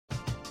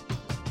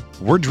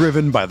We're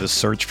driven by the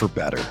search for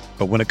better.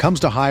 But when it comes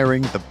to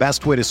hiring, the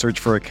best way to search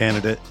for a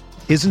candidate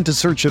isn't to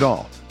search at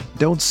all.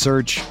 Don't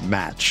search,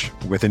 match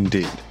with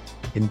Indeed.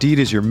 Indeed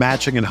is your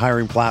matching and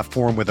hiring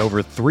platform with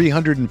over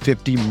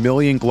 350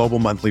 million global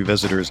monthly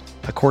visitors,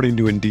 according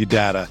to Indeed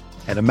data,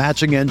 and a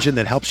matching engine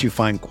that helps you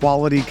find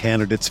quality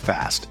candidates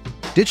fast.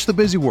 Ditch the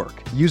busy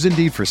work. Use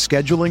Indeed for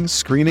scheduling,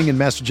 screening, and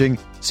messaging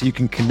so you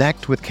can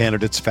connect with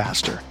candidates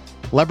faster.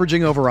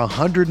 Leveraging over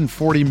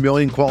 140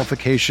 million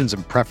qualifications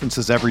and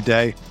preferences every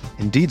day,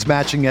 Indeed's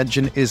matching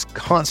engine is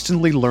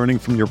constantly learning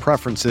from your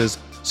preferences,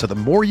 so the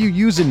more you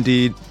use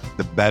Indeed,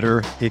 the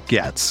better it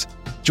gets.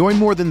 Join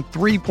more than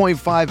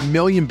 3.5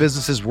 million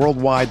businesses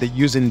worldwide that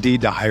use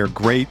Indeed to hire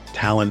great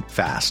talent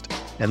fast.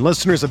 And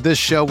listeners of this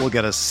show will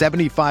get a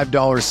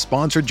 $75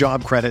 sponsored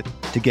job credit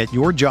to get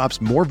your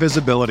jobs more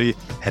visibility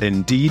at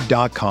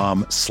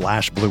Indeed.com/Blue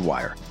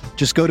Wire.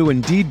 Just go to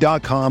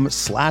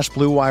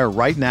Indeed.com/Blue Wire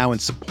right now and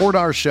support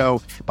our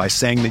show by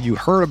saying that you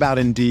heard about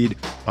Indeed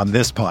on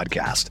this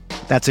podcast.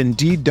 That's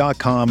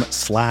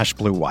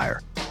Indeed.com/Blue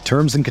Wire.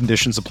 Terms and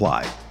conditions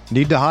apply.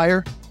 Need to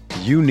hire?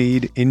 You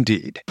need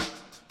Indeed.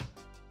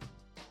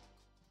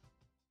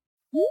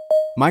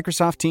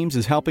 Microsoft Teams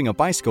is helping a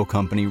bicycle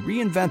company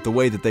reinvent the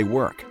way that they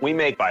work. We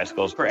make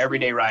bicycles for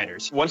everyday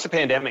riders. Once the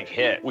pandemic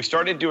hit, we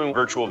started doing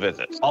virtual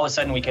visits. All of a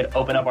sudden, we could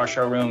open up our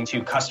showroom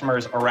to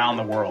customers around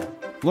the world.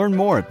 Learn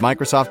more at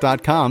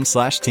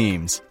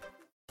Microsoft.com/Teams.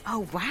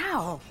 Oh,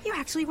 wow. You're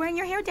actually wearing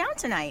your hair down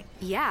tonight.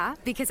 Yeah,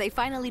 because I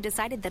finally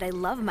decided that I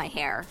love my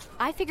hair.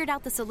 I figured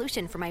out the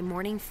solution for my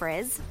morning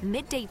frizz,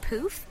 midday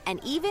poof, and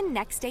even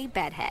next day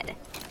bedhead.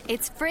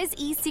 It's Frizz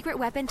E Secret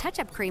Weapon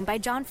Touch-Up Cream by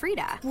John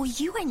Frieda. Well,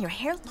 you and your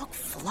hair look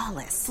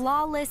flawless.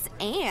 Flawless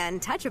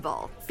and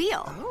touchable.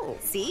 Feel. Oh.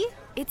 See?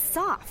 It's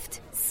soft.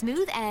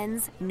 Smooth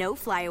ends, no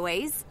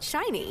flyaways,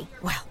 shiny.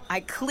 Well, I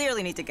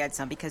clearly need to get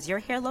some because your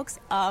hair looks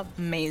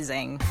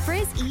amazing.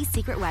 Frizz E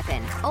Secret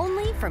Weapon,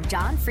 only from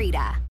John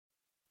Frieda.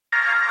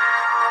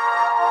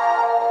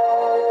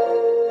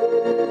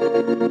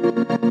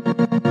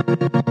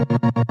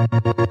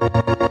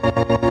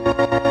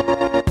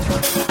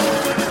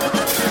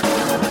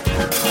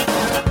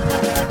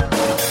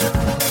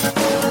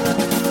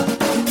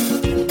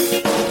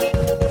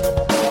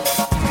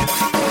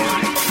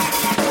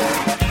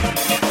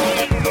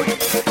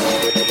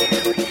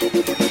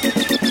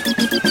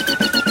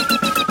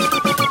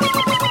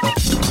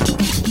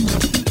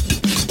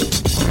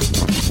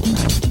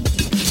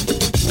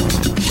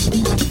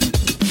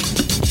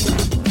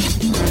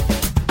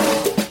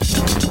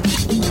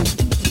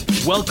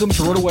 Welcome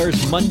to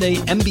RotoWire's Monday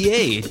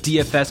NBA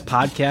DFS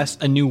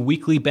podcast, a new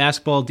weekly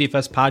basketball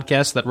DFS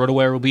podcast that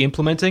RotoWire will be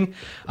implementing.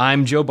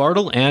 I'm Joe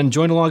Bartle, and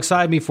joined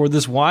alongside me for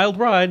this wild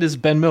ride is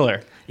Ben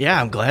Miller.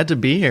 Yeah, I'm glad to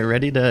be here,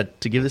 ready to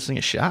give this thing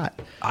a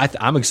shot.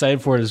 I'm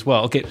excited for it as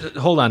well. Okay,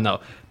 hold on,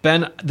 though.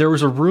 Ben, there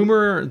was a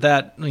rumor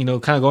that, kind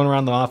of going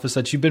around the office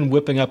that you've been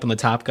whipping up on the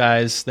top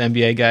guys, the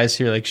NBA guys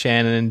here, like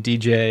Shannon,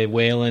 DJ,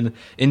 Waylon,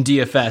 in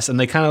DFS, and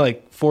they kind of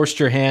forced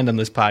your hand on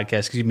this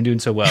podcast because you've been doing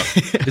so well.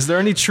 Is there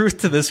any truth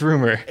to this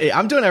rumor? Hey,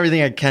 I'm doing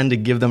everything I can to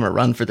give them a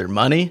run for their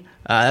money.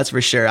 That's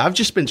for sure. I've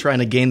just been trying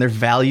to gain their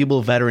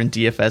valuable veteran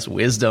DFS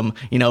wisdom,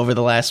 over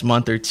the last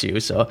month or two.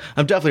 So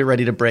I'm definitely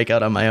ready to break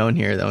out on my own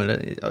here, though.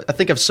 I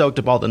think I've soaked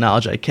up all the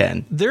knowledge I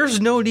can.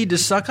 There's no need to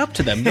suck up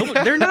to them. No,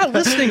 they're not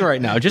listening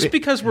right now. Just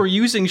because we're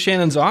using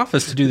Shannon's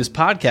office to do this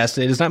podcast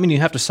today does not mean you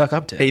have to suck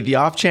up to it. Hey, the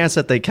off chance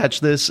that they catch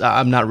this,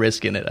 I'm not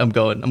risking it. I'm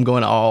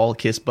going all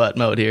kiss butt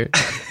mode here.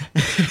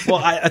 Well,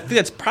 I think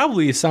that's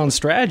probably a sound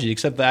strategy,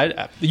 except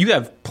that you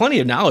have plenty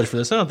of knowledge for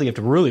this. I don't think you have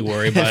to really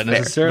worry about it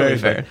necessarily.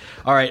 Very fair.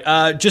 All right.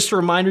 Just a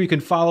reminder, you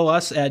can follow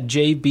us at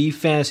JB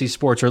Fantasy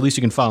Sports, or at least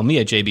you can follow me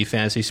at JB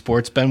Fantasy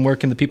Sports. Ben, where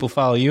can the people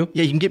follow you?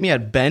 Yeah, you can get me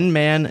at Ben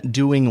Man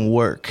Doing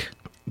Work.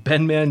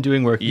 Ben Man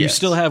Doing Work. Yes. You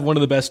still have one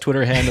of the best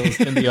Twitter handles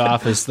in the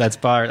office. That's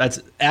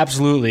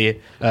absolutely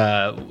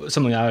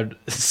something I would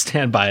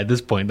stand by at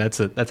this point.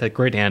 That's a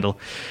great handle.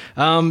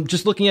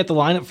 Just looking at the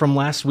lineup from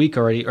last week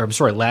already, or I'm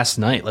sorry, last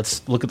night.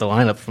 Let's look at the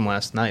lineup from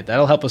last night.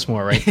 That'll help us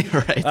more, right?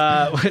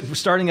 Right.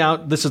 Starting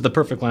out, this is the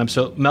perfect lineup.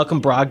 So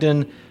Malcolm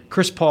Brogdon,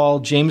 Chris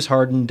Paul, James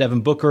Harden,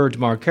 Devin Booker,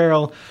 DeMar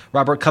Carroll,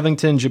 Robert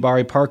Covington,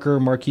 Jabari Parker,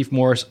 Markieff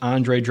Morris,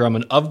 Andre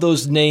Drummond. Of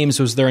those names,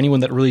 was there anyone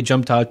that really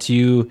jumped out to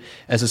you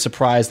as a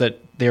surprise that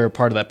they were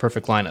part of that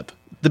perfect lineup?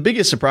 The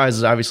biggest surprise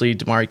is obviously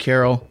DeMar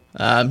Carroll.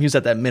 He was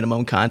at that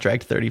minimum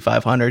contract,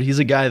 $3,500. He's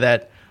a guy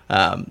that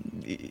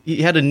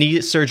he had a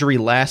knee surgery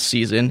last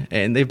season,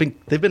 and they've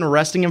been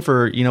arresting him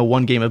for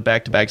one game of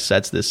back-to-back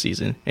sets this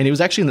season. And he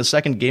was actually in the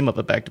second game of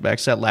a back-to-back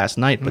set last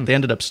night, but they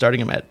ended up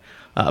starting him at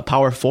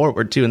power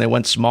forward too, and they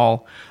went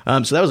small.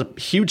 So that was a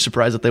huge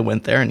surprise that they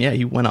went there, and yeah,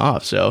 he went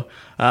off. So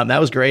that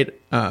was great.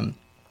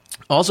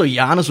 Also,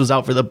 Giannis was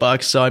out for the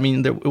Bucks, so I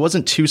mean, it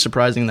wasn't too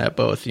surprising that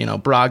both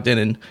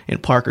Brogdon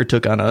and Parker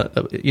took on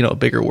a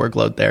bigger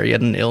workload there. He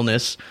had an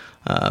illness.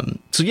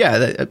 So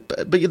yeah,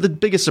 but the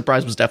biggest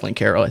surprise was definitely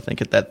Carroll, I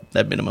think, at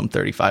that minimum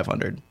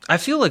 $3,500. I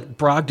feel like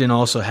Brogdon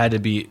also has to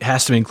be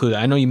included.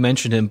 I know you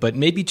mentioned him, but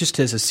maybe just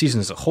as a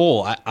season as a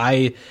whole.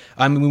 I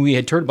mean, we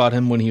had heard about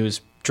him when he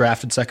was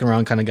drafted second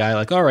round kind of guy.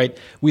 Like, all right,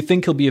 we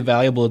think he'll be a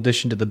valuable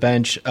addition to the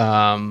bench,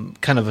 kind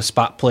of a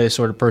spot play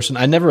sort of person.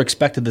 I never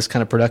expected this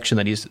kind of production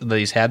that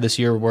he's had this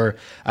year, where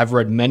I've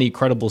read many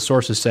credible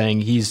sources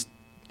saying he's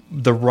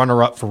the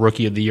runner-up for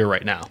Rookie of the Year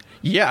right now.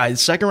 Yeah,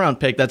 second-round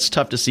pick, that's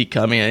tough to see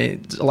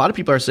coming. A lot of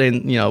people are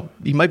saying,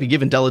 he might be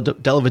giving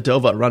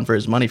Dellavedova a run for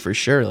his money for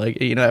sure,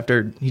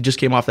 after he just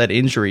came off that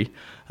injury.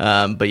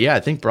 But yeah, I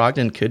think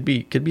Brogdon could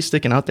be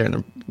sticking out there,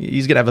 and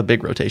he's going to have a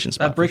big rotation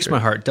spot. That breaks my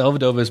heart.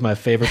 Dellavedova is my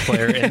favorite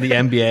player in the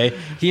NBA.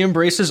 He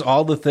embraces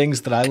all the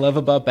things that I love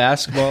about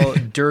basketball: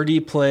 dirty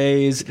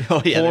plays,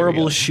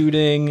 horrible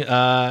shooting,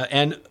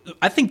 and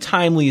I think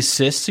timely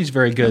assists. He's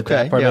very good at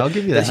that part. I'll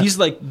give you that. He's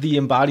like the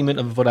embodiment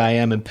of what I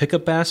am in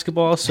pickup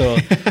basketball, so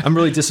I'm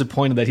really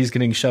disappointed that he's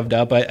getting shoved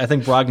out. But I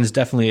think Brogdon's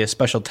definitely a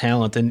special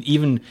talent, and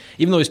even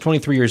though he's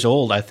 23 years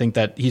old, I think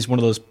that he's one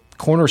of those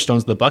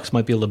cornerstones the Bucks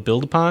might be able to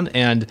build upon,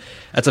 and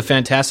that's a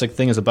fantastic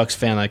thing as a Bucks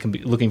fan. I can be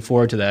looking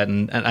forward to that,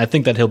 and I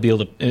think that he'll be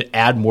able to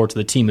add more to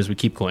the team as we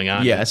keep going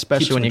on. Yeah,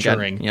 especially when you got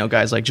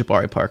guys like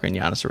Jabari Parker and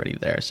Giannis already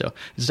there, so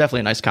it's definitely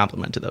a nice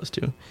compliment to those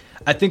two.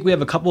 I think we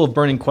have a couple of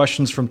burning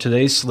questions from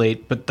today's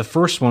slate, but the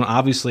first one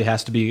obviously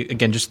has to be,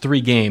 again, just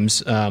 3 games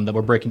that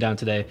we're breaking down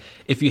today.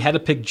 If you had to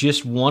pick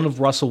just one of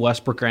Russell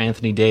Westbrook or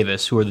Anthony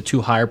Davis, who are the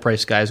 2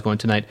 higher-priced guys going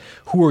tonight,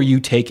 who are you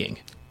taking?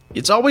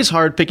 It's always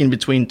hard picking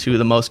between 2 of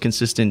the most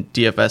consistent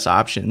DFS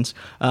options,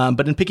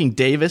 but in picking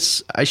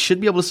Davis, I should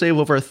be able to save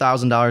over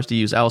 $1,000 to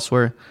use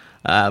elsewhere,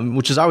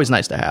 which is always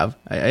nice to have.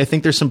 I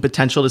think there's some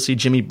potential to see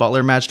Jimmy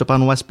Butler matched up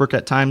on Westbrook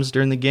at times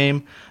during the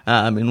game,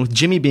 and with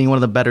Jimmy being one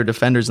of the better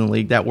defenders in the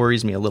league, that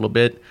worries me a little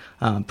bit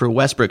for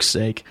Westbrook's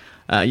sake.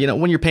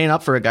 When you're paying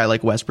up for a guy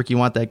like Westbrook, you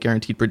want that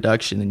guaranteed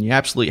production, and you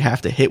absolutely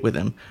have to hit with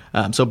him.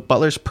 So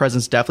Butler's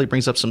presence definitely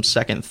brings up some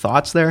second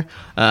thoughts there.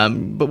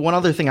 But one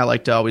other thing I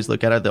like to always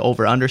look at are the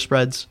over-under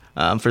spreads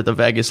for the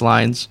Vegas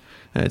lines.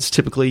 It's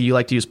typically you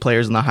like to use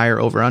players in the higher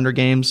over-under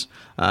games,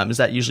 as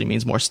that usually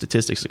means more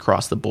statistics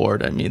across the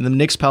board. I mean, the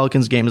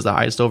Knicks-Pelicans game is the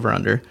highest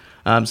over-under,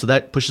 so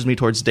that pushes me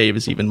towards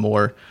Davis even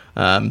more,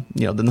 than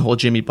the whole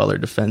Jimmy Butler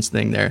defense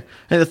thing there.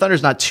 And the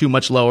Thunder's not too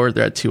much lower;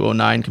 they're at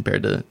 209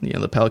 compared to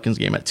the Pelicans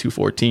game at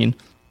 214.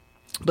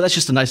 But that's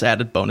just a nice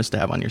added bonus to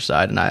have on your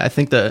side, and I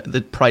think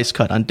the price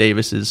cut on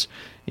Davis is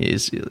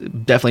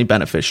definitely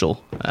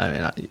beneficial.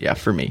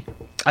 For me.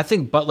 I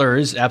think Butler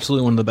is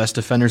absolutely one of the best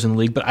defenders in the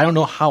league, but I don't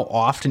know how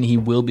often he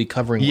will be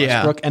covering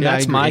Westbrook, and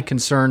that's my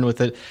concern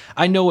with it.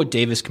 I know what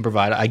Davis can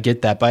provide. I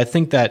get that, but I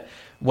think that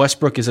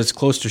Westbrook is as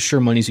close to sure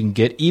money as you can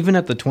get, even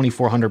at the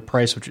 2,400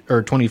 price,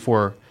 or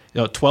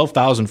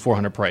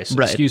 12,400 price.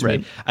 Right, excuse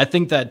me. I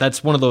think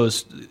that's one of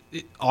those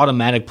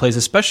automatic plays,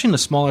 especially in a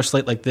smaller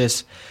slate like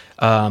this.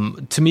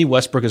 To me,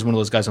 Westbrook is one of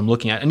those guys I'm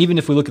looking at. And even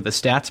if we look at the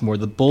stats more,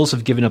 the Bulls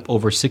have given up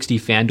over 60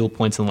 FanDuel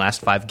points in the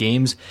last 5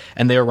 games,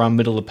 and they're around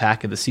middle of the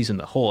pack of the season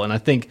as a whole. And I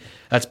think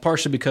that's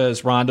partially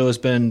because Rondo has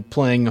been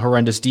playing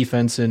horrendous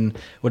defense in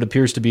what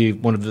appears to be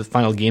one of the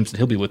final games that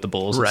he'll be with the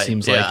Bulls, it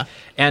seems like.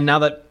 And now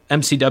that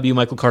MCW,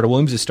 Michael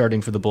Carter-Williams, is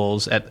starting for the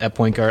Bulls at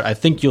point guard, I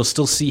think you'll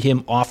still see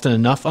him often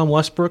enough on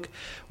Westbrook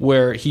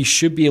where he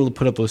should be able to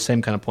put up those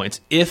same kind of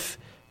points. If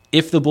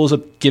the Bulls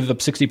give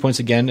up 60 points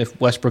again, if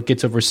Westbrook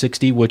gets over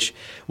 60, which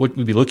what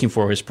we'd be looking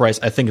for his price,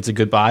 I think it's a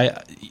good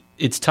buy.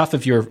 It's tough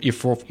if you're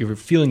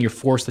feeling you're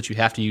forced that you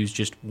have to use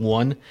just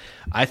one.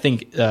 I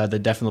think the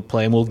definite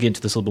play, and we'll get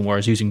into this a little bit more,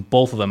 is using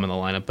both of them in the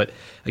lineup. But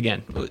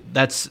again,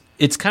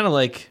 it's kind of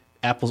like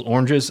apples,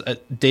 oranges.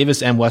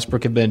 Davis and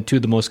Westbrook have been 2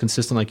 of the most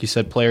consistent, like you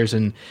said, players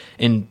in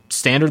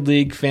standard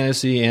league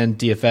fantasy and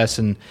DFS,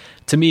 and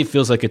to me, it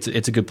feels like it's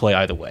a good play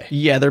either way.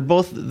 Yeah, they're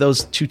both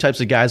those 2 types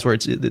of guys where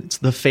it's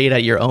the fade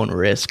at your own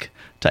risk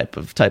type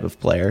of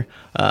player.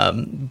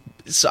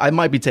 So I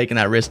might be taking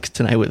that risk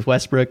tonight with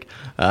Westbrook,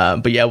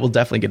 but yeah, we'll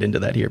definitely get into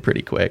that here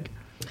pretty quick.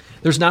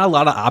 There's not a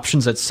lot of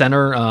options at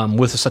center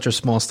with such a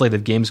small slate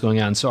of games going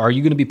on. So are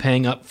you going to be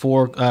paying up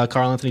for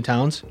Karl Anthony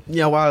Towns?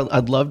 Yeah, well,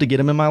 I'd love to get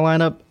him in my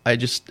lineup. I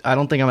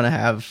don't think I'm going to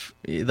have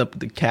the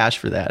cash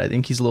for that. I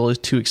think he's a little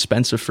too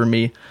expensive for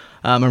me.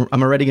 I'm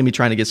already going to be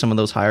trying to get some of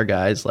those higher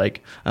guys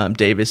like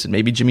Davis and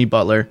maybe Jimmy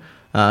Butler.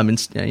 I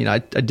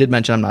did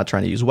mention I'm not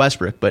trying to use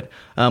Westbrook, but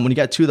when you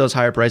got 2 of those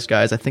higher priced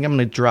guys, I think I'm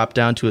going to drop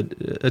down to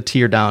a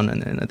tier down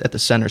and at the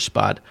center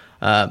spot.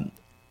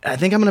 I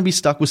think I'm going to be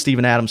stuck with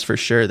Steven Adams for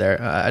sure there.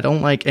 I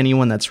don't like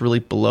anyone that's really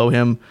below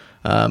him.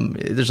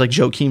 There's like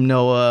Joakim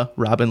Noah,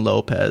 Robin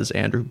Lopez,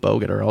 Andrew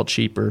Bogut are all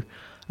cheaper.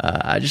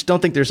 I just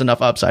don't think there's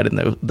enough upside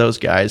in those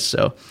guys.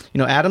 So,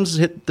 Adams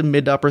hit the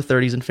mid to upper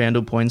 30s in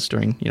FanDuel points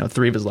during,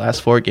 3 of his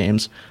last 4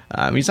 games.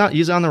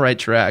 He's on the right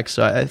track.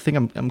 So I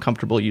think I'm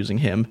comfortable using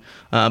him,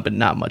 but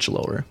not much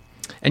lower.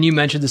 And you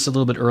mentioned this a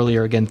little bit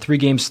earlier. Again,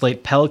 3-game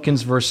slate: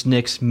 Pelicans versus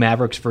Knicks,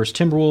 Mavericks versus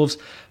Timberwolves,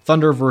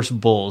 Thunder versus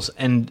Bulls.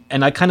 And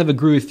I kind of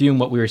agree with you in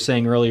what we were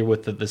saying earlier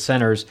with the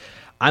centers.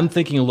 I'm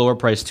thinking a lower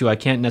price too. I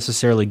can't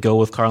necessarily go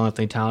with Karl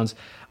Anthony Towns.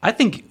 I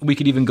think we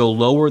could even go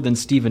lower than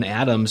Steven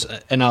Adams,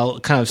 and I'll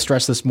kind of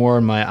stress this more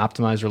in my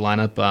optimizer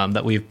lineup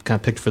that we've kind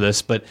of picked for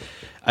this. But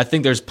I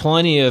think there's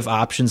plenty of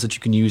options that you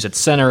can use at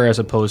center as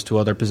opposed to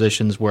other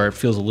positions where it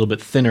feels a little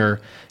bit thinner,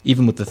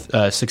 even with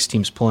the 6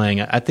 teams playing.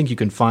 I think you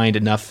can find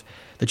enough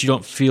that you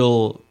don't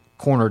feel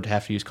cornered to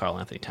have to use Karl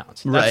Anthony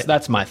Towns.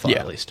 That's my thought,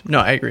 at least. No,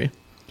 I agree.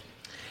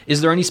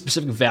 Is there any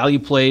specific value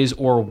plays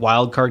or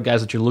wild card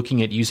guys that you're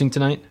looking at using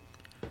tonight?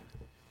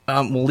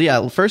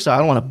 First, I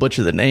don't want to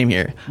butcher the name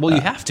here. Well,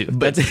 you have to.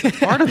 But that's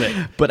part of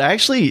it. But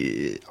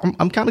actually,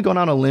 I'm kind of going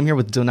on a limb here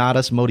with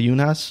Donatas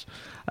Motiejunas.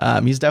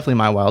 He's definitely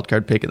my wild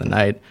card pick of the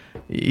night.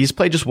 He's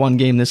played just 1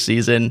 game this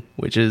season,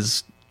 which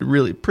is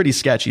really pretty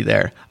sketchy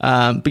there.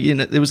 But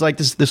it was like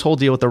this whole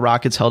deal with the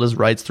Rockets held his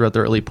rights throughout the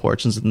early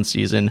portions of the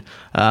season.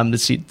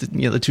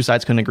 The 2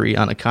 sides couldn't agree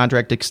on a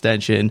contract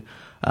extension.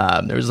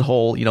 There was a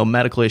whole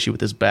medical issue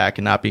with his back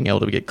and not being able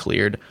to get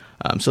cleared.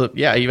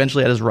 He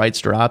eventually had his rights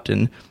dropped,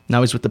 and now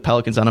he's with the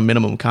Pelicans on a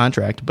minimum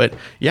contract. But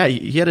yeah,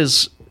 he had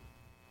his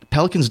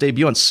Pelicans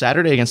debut on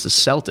Saturday against the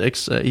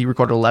Celtics. He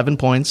recorded 11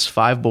 points,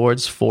 5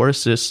 boards, 4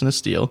 assists, and a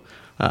steal.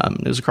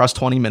 It was across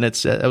 20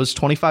 minutes. That was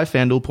 25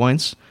 FanDuel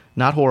points.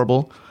 Not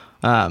horrible.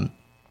 The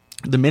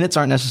minutes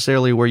aren't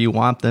necessarily where you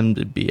want them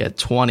to be at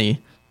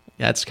 20.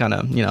 That's kind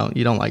of,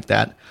 you don't like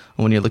that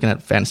when you're looking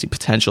at fantasy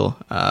potential.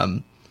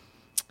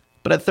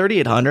 But at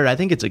 3,800, I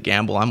think it's a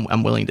gamble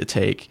I'm willing to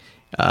take.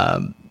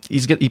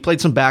 He played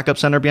some backup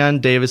center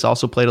behind Davis,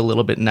 also played a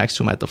little bit next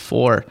to him at the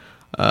 4.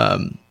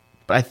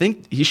 But I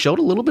think he showed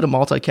a little bit of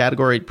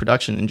multi-category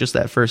production in just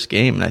that first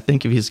game. And I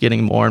think if he's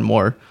getting more and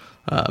more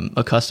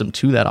accustomed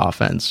to that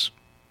offense,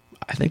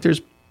 I think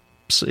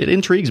it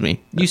intrigues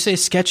me. You say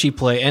sketchy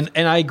play, and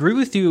I agree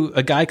with you.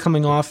 A guy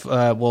coming off,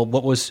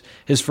 what was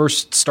his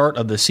first start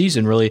of the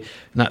season, really,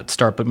 not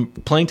start,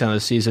 but playing time of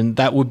the season,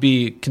 that would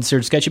be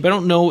considered sketchy. But I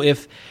don't know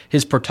if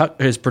his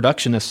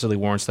production necessarily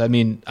warrants that. I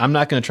mean, I'm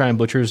not going to try and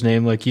butcher his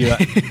name like you.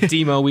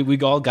 Demo, we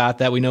all got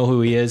that. We know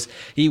who he is.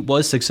 He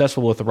was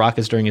successful with the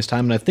Rockets during his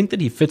time, and I think that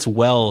he fits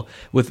well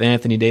with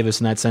Anthony Davis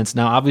in that sense.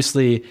 Now,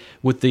 obviously,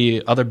 with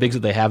the other bigs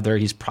that they have there,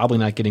 he's probably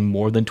not getting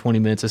more than 20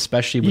 minutes,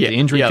 especially with the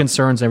injury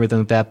concerns and everything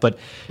like that. But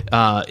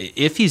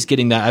if he's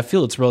getting that, I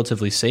feel it's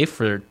relatively safe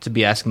to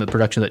be asking the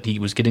production that he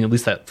was getting at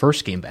least that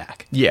first game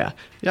back. Yeah,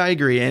 I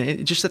agree.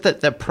 And just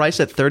that price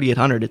at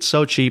 3,800, it's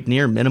so cheap,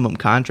 near minimum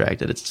contract,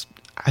 that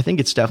I think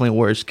it's definitely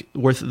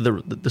worth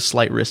the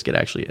slight risk it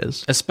actually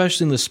is.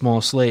 Especially in the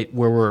small slate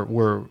where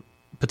we're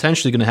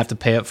potentially going to have to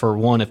pay up for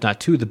 1, if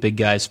not 2 of the big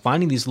guys.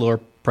 Finding these lower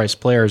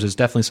priced players is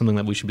definitely something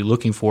that we should be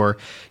looking for.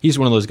 He's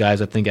one of those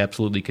guys I think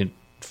absolutely can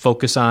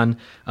focus on.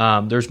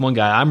 There's one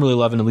guy I'm really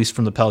loving, at least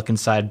from the Pelicans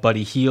side,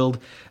 Buddy Hield.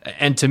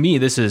 And to me,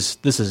 this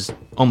is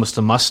almost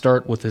a must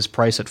start with his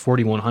price at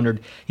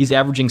 4,100. He's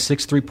averaging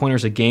 6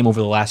 3-pointers a game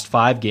over the last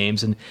 5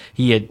 games, and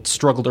he had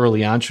struggled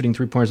early on shooting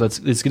 3-pointers.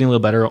 It's getting a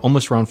little better,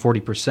 almost around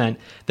 40%.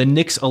 The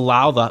Knicks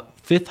allow the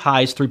 5th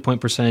highest 3-point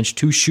percentage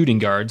to shooting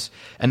guards,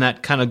 and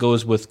that kind of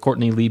goes with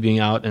Courtney Lee being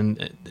out and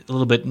a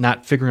little bit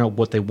not figuring out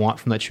what they want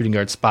from that shooting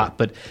guard spot.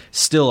 But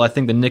still, I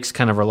think the Knicks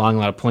kind of are allowing a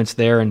lot of points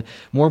there, and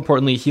more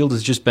importantly, Hield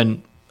has just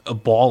been a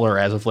baller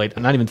as of late.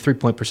 Not even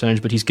 3-point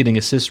percentage, but he's getting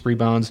assists,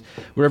 rebounds,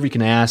 whatever you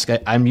can ask.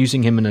 I'm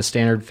using him in a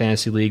standard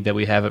fantasy league that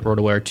we have at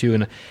RotoWire too,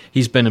 and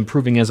he's been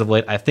improving as of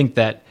late. I think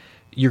that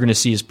you're going to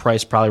see his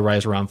price probably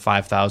rise around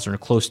 5,000 or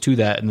close to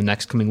that in the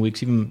next coming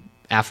weeks, even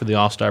after the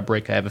All-Star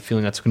break. I have a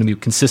feeling that's going to be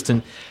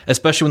consistent,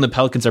 especially when the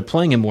Pelicans are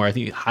playing him more. I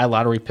think high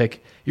lottery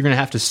pick, you're going to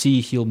have to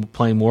see Hield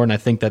playing more, and I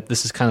think that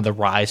this is kind of the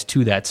rise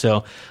to that.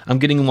 So I'm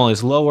getting him while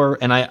he's lower,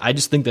 and I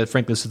just think that,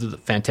 frankly, this is a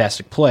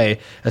fantastic play,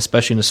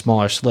 especially in a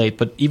smaller slate.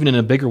 But even in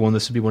a bigger one,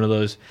 this would be one of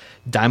those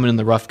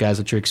diamond-in-the-rough guys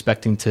that you're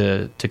expecting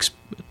to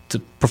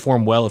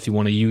perform well if you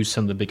want to use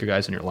some of the bigger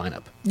guys in your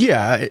lineup.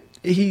 Yeah,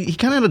 he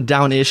kind of had a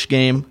down-ish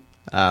game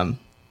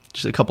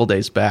just a couple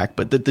days back,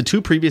 but the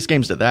 2 previous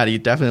games to that, he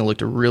definitely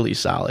looked really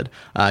solid.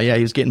 He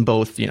was getting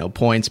both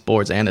points,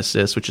 boards, and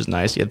assists, which is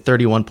nice. He had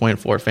 31.4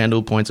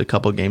 FanDuel points a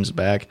couple games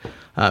back,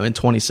 and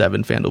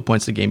 27 FanDuel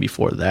points the game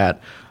before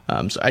that.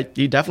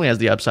 He definitely has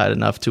the upside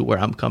enough to where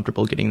I'm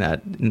comfortable getting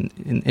that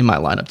in my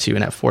lineup too.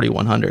 And at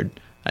 4,100,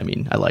 I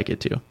mean, I like it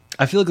too.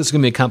 I feel like there's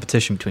going to be a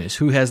competition between us.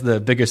 Who has the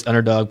biggest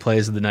underdog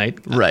plays of the night?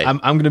 Right. I'm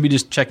going to be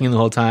just checking in the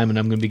whole time, and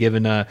I'm going to be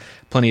giving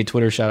plenty of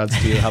Twitter shout-outs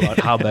to you about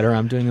how better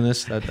I'm doing in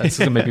this. That's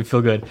going to make me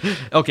feel good.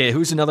 Okay,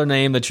 who's another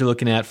name that you're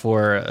looking at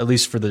for, at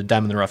least for the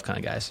diamond-in-the-rough kind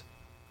of guys?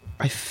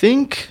 I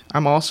think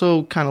I'm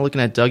also kind of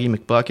looking at Dougie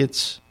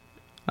McBuckets.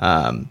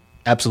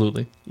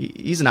 Absolutely.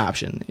 He's an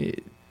option.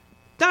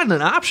 Not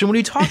an option. What are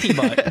you talking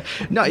about?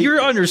 No, you're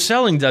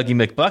underselling Dougie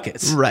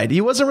McBuckets. Right. He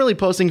wasn't really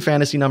posting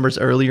fantasy numbers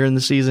earlier in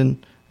the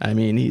season. I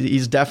mean,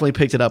 he's definitely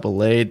picked it up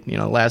late.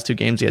 Last 2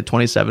 games he had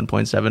 27.7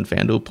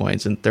 FanDuel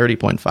points and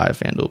 30.5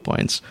 FanDuel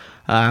points.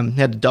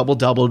 He had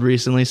doubled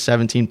recently,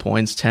 17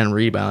 points, 10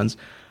 rebounds.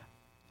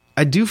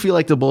 I do feel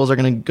like the Bulls are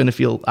going to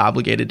feel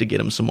obligated to get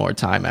him some more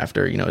time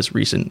after his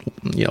recent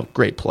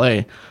great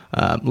play.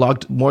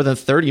 Logged more than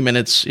 30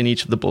 minutes in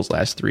each of the Bulls'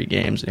 last 3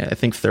 games. I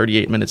think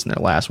 38 minutes in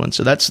their last one.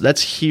 So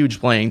that's huge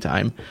playing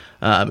time.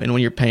 And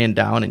when you're paying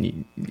down,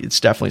 and it's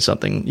definitely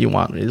something you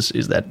want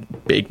is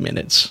that big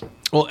minutes.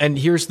 Well, and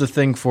here's the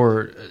thing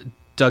for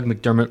Doug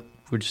McDermott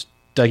which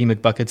Dougie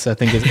McBuckets, I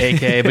think is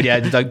AK, but yeah,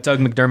 Doug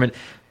McDermott.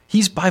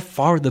 He's by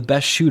far the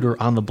best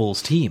shooter on the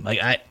Bulls team. Like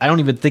I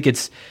don't even think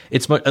it's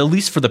much, at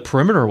least for the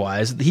perimeter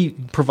wise. He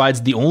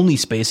provides the only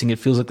spacing it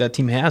feels like that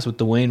team has with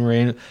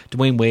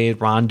Dwayne Wade,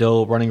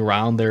 Rondo running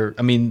around there.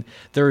 I mean,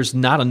 there's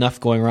not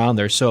enough going around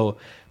there. So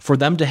for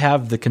them to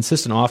have the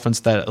consistent offense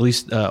that at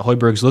least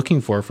Hoiberg's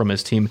looking for from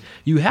his team,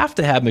 you have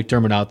to have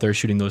McDermott out there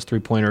shooting those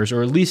 3-pointers,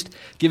 or at least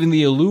giving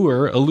the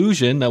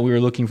illusion that we were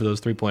looking for those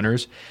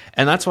 3-pointers.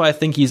 And that's why I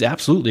think he's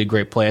absolutely a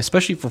great play,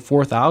 especially for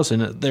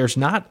 4,000. There's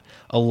not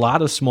a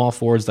lot of small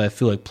forwards that I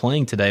feel like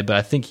playing today, but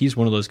I think he's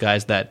one of those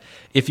guys that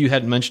if you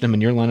hadn't mentioned him in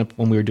your lineup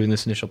when we were doing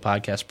this initial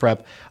podcast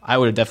prep, I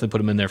would have definitely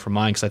put him in there for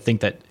mine, because I think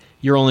that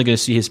you're only going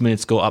to see his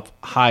minutes go up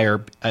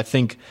higher. I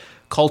think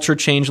culture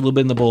changed a little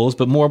bit in the Bulls,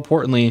 but more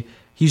importantly,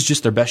 he's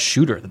just their best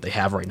shooter that they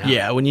have right now.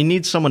 Yeah, when you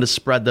need someone to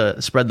spread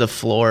the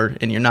floor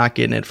and you're not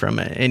getting it from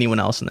anyone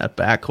else in that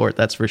backcourt,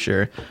 that's for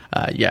sure.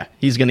 Yeah,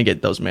 he's going to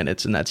get those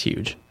minutes, and that's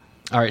huge.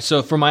 All right,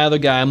 so for my other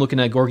guy, I'm looking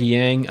at Gorgui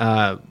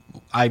Yang.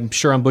 I'm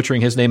sure I'm butchering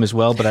his name as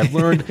well, but I've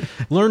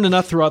learned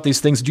enough throughout these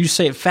things. Did you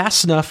say it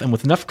fast enough and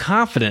with enough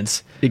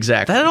confidence?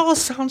 Exactly. That all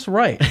sounds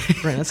right.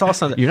 That's all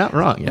sounds. You're not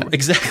wrong. Yeah.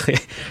 Exactly.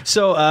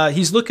 So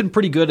he's looking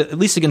pretty good, at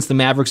least against the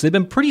Mavericks. They've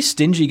been pretty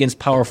stingy against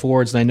power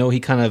forwards, and I know he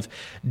kind of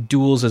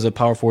duels as a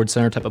power forward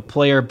center type of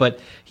player,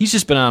 but he's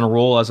just been on a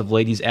roll as of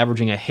late. He's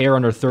averaging a hair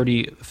under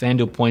 30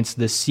 FanDuel points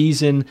this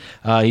season.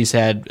 He's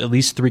had at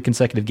least 3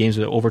 consecutive games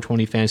with over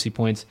 20 fantasy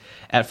points.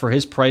 For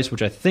his price,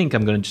 which I think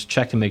I'm going to just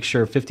check to make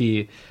sure,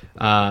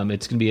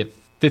 it's going to be at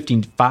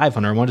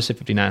 5,500. I want to say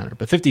 5,900,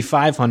 but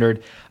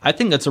 5,500. I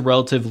think that's a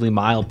relatively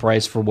mild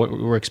price for what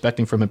we're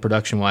expecting from him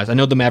production-wise. I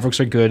know the Mavericks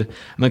are good.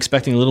 I'm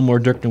expecting a little more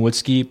Dirk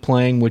Nowitzki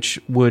playing, which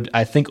would,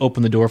 I think,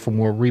 open the door for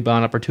more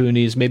rebound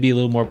opportunities, maybe a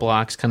little more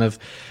blocks, kind of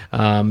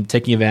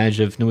taking advantage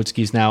of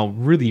Nowitzki's now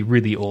really,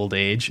 really old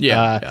age.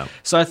 Yeah.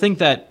 So I think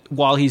that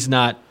while he's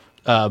not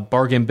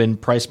bargain bin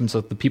pricements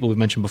of the people we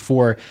mentioned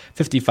before,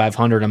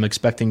 5,500, I'm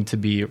expecting to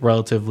be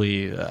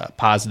relatively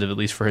positive, at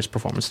least for his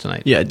performance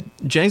tonight. Yeah,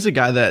 Jang's a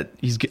guy that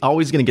he's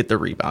always going to get the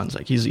rebounds.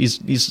 Like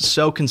he's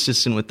so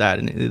consistent with that,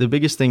 and the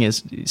biggest thing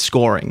is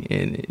scoring.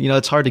 And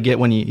it's hard to get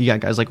when you got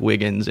guys like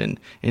Wiggins and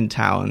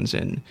Towns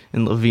and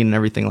Levine and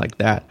everything like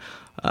that.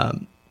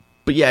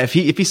 But yeah, if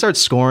he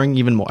starts scoring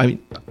even more, I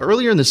mean,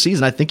 earlier in the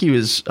season, I think he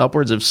was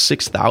upwards of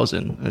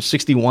 6,000 or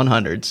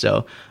 6,100.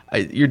 So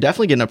you're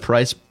definitely getting a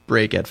price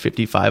break at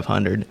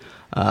 5,500.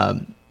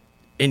 And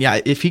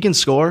yeah, if he can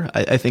score,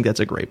 I think that's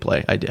a great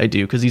play. I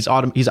do, because he's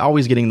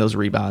always getting those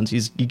rebounds.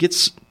 He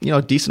gets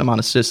a decent amount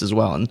of assists as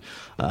well,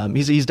 and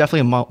he's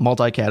definitely a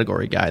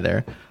multi-category guy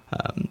there.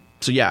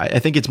 So yeah, I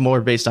think it's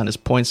more based on his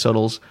points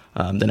totals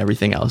than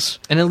everything else.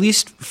 And at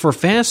least for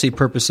fantasy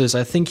purposes,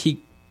 I think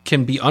he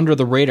can be under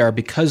the radar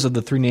because of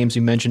the 3 names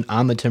you mentioned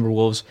on the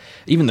Timberwolves.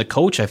 Even the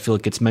coach, I feel,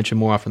 gets mentioned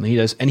more often than he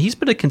does. And he's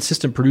been a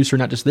consistent producer,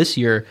 not just this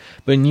year,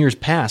 but in years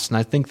past. And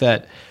I think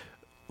that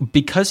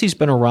because he's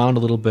been around a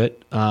little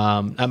bit,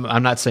 I'm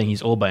not saying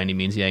he's old by any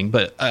means, Yang,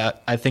 but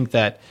I think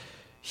that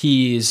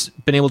he's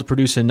been able to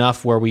produce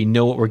enough where we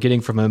know what we're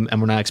getting from him and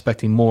we're not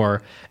expecting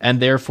more, and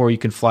therefore you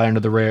can fly under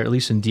the radar, at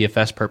least in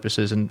DFS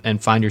purposes,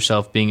 and find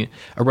yourself being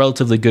a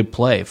relatively good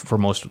play for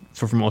most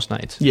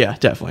nights. Yeah,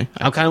 definitely.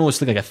 I'm kind of almost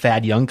thinking like a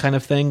Thad Young kind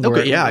of thing,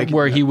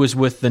 where he was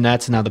with the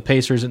Nets and now the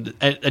Pacers, and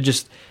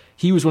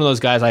he was one of those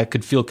guys I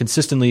could feel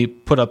consistently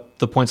put up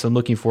the points I'm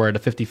looking for at a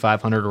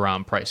 5,500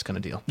 around price kind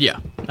of deal.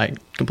 Yeah, I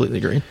completely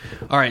agree.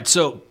 All right,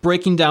 so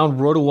breaking down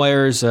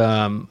RotoWire's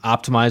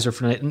optimizer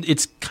for tonight,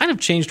 it's kind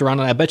of changed around,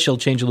 and I bet you'll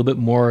change a little bit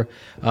more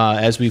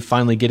as we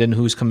finally get in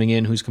who's coming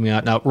in, who's coming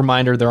out. Now,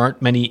 reminder, there aren't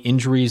many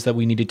injuries that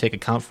we need to take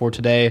account for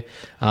today.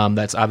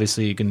 That's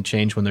obviously going to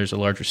change when there's a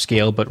larger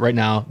scale, but right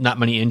now, not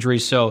many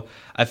injuries. So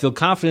I feel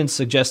confident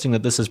suggesting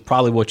that this is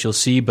probably what you'll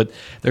see, but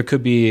there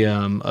could be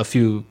a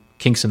few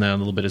kinks in that a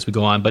little bit as we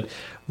go on. But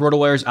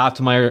RotoWire's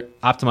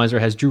optimizer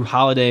has Drew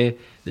Holiday,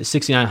 the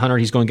 6,900.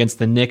 He's going against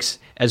the Knicks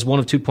as one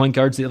of 2 point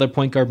guards. The other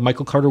point guard,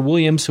 Michael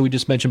Carter-Williams, who we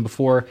just mentioned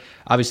before.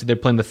 Obviously, they're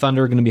playing the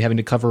Thunder, going to be having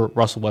to cover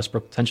Russell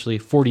Westbrook, potentially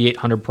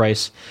 4,800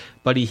 price.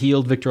 Buddy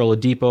Hield, Victor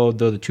Oladipo,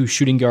 though the 2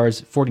 shooting guards,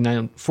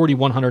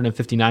 4,100 and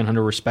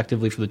 5,900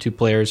 respectively for the 2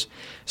 players.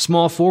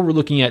 Small forward, we're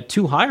looking at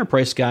 2 higher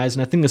price guys,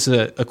 and I think this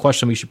is a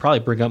question we should probably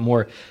bring up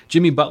more.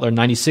 Jimmy Butler,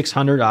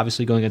 9,600,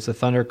 obviously going against the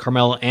Thunder.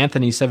 Carmelo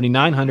Anthony,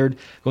 7,900,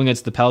 going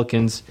against the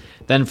Pelicans.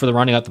 Then for the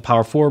rounding out the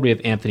power forward, we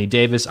have Anthony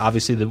Davis,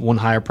 obviously the 1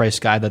 higher price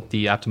guy that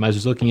the optimizer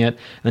is looking at.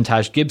 And then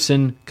Taj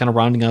Gibson, kind of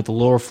rounding out the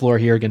lower floor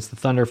here against the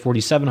Thunder,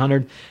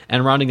 4,700,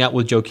 and rounding out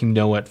with Joakim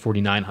Noah at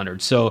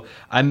 4,900. So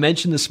I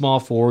mentioned the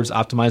small forwards.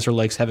 Optimizer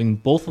likes having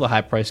both of the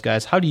high price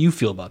guys. How do you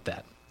feel about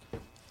that?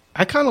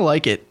 I kind of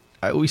like it.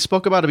 We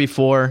spoke about it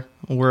before,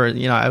 where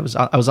I was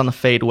on the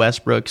fade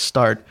Westbrook,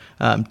 start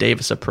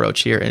Davis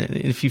approach here, and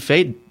if you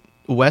fade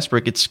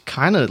Westbrook, it's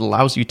kind of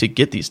allows you to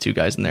get these 2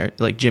 guys in there,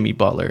 like Jimmy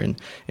Butler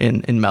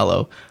and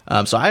Melo.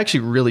 So I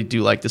actually really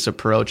do like this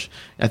approach.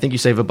 I think you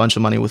save a bunch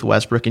of money with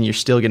Westbrook, and you're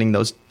still getting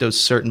those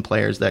certain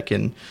players that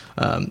can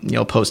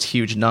post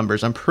huge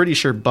numbers. I'm pretty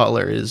sure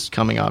Butler is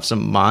coming off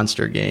some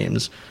monster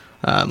games.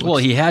 Well,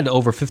 he had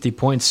over 50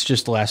 points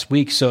just last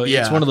week, so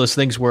it's one of those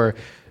things where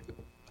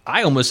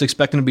I almost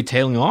expect him to be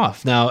tailing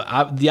off.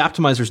 Now, the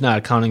optimizer's not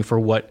accounting for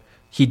what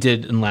he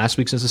did in last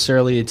week's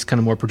necessarily. It's kind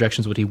of more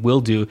projections what he will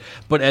do.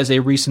 But as a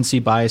recency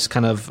bias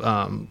kind of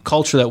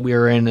culture that we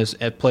are in as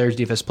players,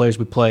 DFS players,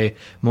 we play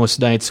most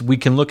nights, we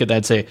can look at that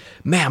and say,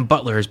 man,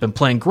 Butler has been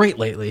playing great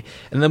lately.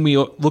 And then we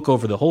look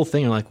over the whole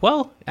thing and like,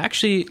 well,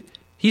 actually,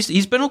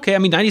 he's been okay. I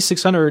mean,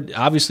 9,600,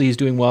 obviously he's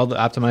doing well. The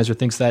optimizer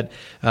thinks that.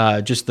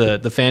 Just the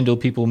FanDuel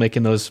people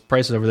making those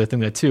prices over there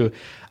think that too.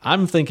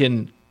 I'm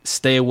thinking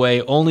stay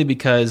away only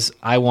because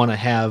I want to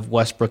have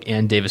Westbrook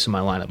and Davis in my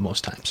lineup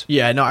most times.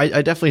 Yeah, no,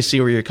 I definitely see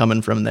where you're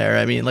coming from there.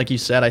 I mean, like you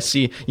said, I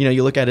see,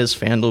 you look at his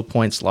FanDuel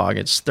points log,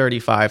 it's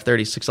 35,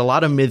 36, a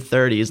lot of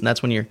mid-30s, and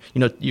that's when you're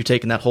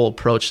taking that whole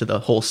approach to the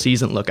whole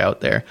season look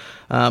out there.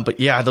 But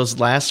yeah, those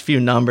last few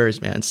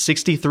numbers, man,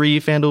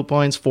 63 FanDuel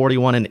points,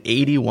 41 and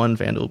 81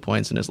 FanDuel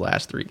points in his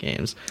last 3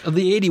 games.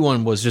 The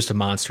 81 was just a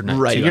monster night.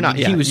 Right, too. you're not,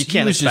 he was you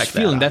can't expect just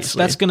feeling that,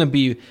 that's going to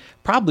be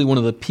probably one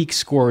of the peak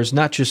scores,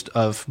 not just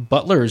of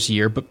Butler's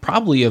year, but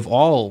probably of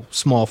all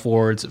small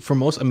forwards for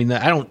most. I mean,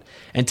 I don't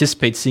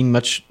anticipate seeing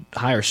much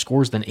higher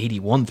scores than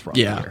 81 throughout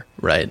the year.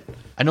 Right.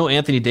 I know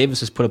Anthony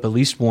Davis has put up at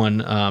least one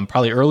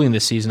probably early in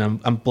this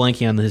season. I'm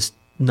blanking on his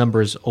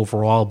numbers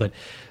overall, but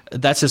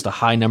that's just a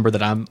high number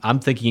that I'm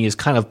thinking is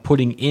kind of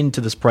putting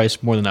into this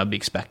price more than I'd be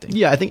expecting.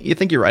 Yeah, I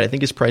think you're right. I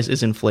think his price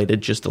is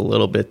inflated just a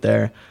little bit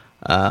there.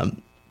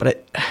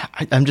 But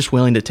I'm just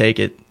willing to take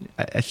it.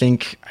 I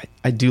think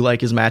I do like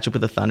his matchup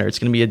with the Thunder. It's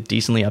going to be a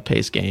decently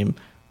up-paced game.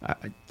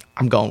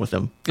 I'm going with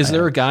him. Is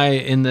there a guy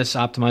in this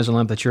optimizer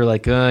lineup that you're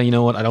like, you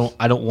know what,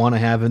 I don't want to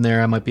have in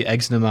there? I might be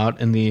exiting him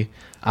out in the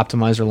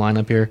optimizer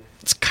lineup here.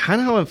 It's kind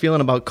of how I'm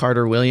feeling about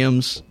Carter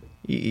Williams.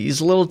 He's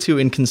a little too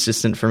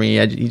inconsistent for me.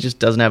 He just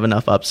doesn't have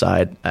enough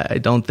upside. I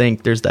don't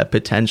think there's that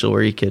potential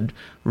where he could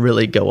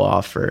really go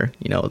off for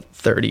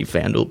 30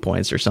 FanDuel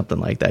points or something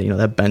like that.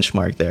 That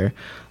benchmark there.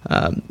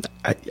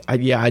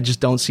 I just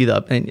don't see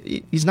that. And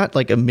he's not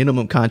like a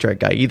minimum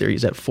contract guy either.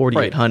 He's at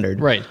 4,800.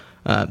 Right.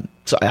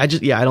 So I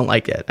don't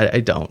like it.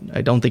 I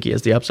don't think he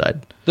has the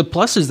upside. The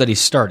plus is that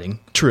he's starting.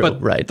 True,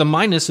 but right. The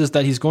minus is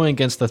that he's going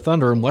against the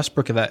Thunder, and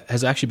Westbrook that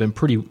has actually been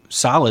pretty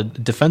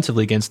solid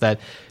defensively against that.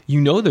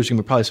 There's going to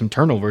be probably some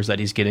turnovers that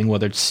he's getting,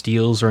 whether it's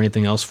steals or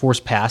anything else,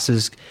 forced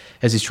passes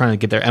as he's trying to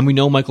get there. And we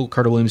know Michael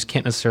Carter-Williams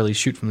can't necessarily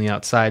shoot from the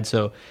outside,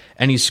 so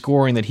any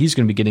scoring that he's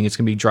going to be getting, it's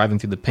going to be driving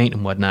through the paint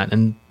and whatnot.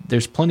 And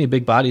there's plenty of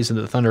big bodies in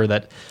the Thunder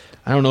that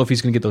I don't know if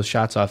he's going to get those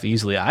shots off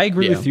easily. I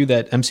agree with you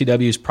that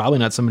MCW is probably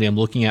not somebody I'm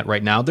looking at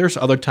right now. There's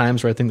other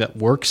times where I think that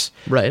works.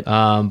 Right.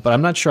 But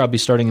I'm not sure I'll be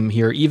starting him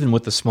here, even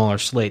with the smaller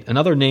slate.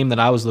 Another name that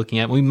I was looking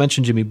at, we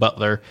mentioned Jimmy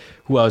Butler,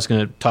 who I was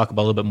going to talk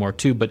about a little bit more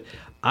too, but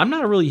I'm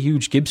not a really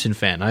huge Gibson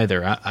fan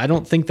either. I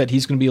don't think that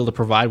he's going to be able to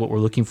provide what we're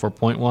looking for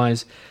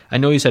point-wise. I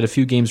know he's had a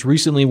few games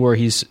recently where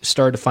he's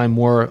started to find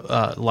more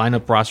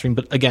lineup rostering,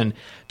 but again,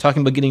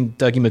 talking about getting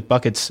Dougie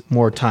McBuckets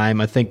more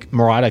time, I think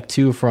Muradic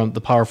too from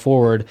the power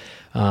forward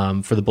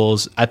for the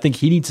Bulls, I think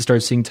he needs to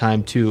start seeing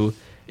time too,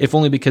 if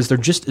only because there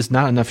just is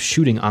not enough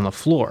shooting on the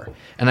floor.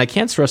 And I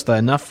can't stress that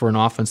enough for an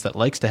offense that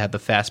likes to have the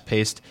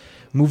fast-paced,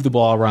 move the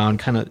ball around,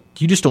 kind of.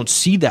 You just don't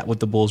see that with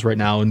the Bulls right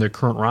now in their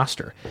current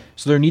roster.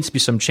 So there needs to be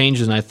some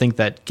changes, and I think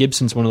that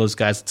Gibson's one of those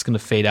guys that's going to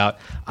fade out.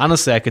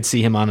 Honestly, I could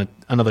see him on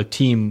another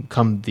team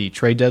come the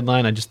trade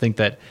deadline. I just think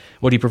that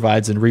what he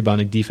provides in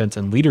rebounding, defense,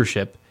 and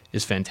leadership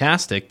is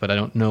fantastic, but I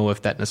don't know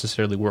if that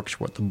necessarily works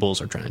for what the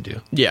Bulls are trying to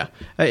do. Yeah.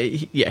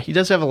 He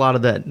does have a lot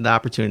of the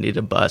opportunity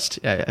to bust.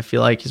 I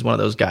feel like he's one of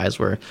those guys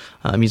where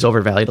he's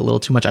overvalued a little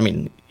too much. I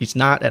mean, he's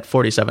not at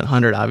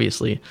 4,700,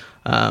 obviously,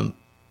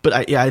 but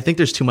I think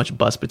there's too much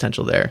bust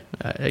potential there.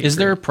 Is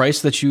there a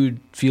price that you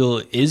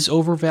feel is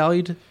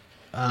overvalued?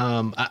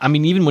 I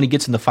mean, even when he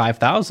gets in the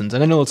 5,000s,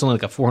 and I know it's only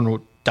like a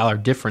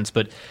 $400 difference,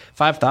 but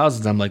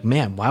 5,000s, I'm like,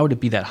 man, why would it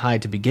be that high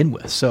to begin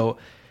with? So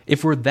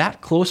if we're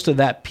that close to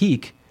that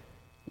peak,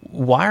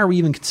 why are we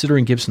even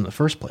considering Gibson in the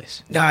first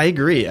place? Yeah, I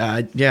agree.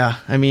 Yeah,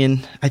 I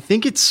mean, I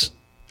think it's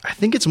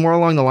more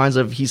along the lines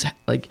of he's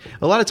like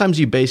a lot of times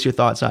you base your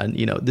thoughts on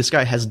this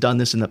guy has done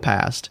this in the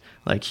past.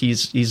 Like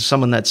he's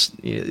someone that's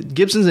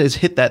Gibson has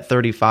hit that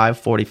 35,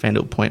 40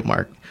 FanDuel point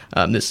mark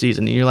this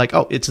season, and you're like,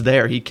 oh, it's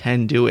there. He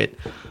can do it.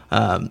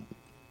 But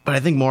I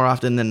think more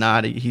often than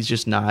not, he's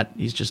just not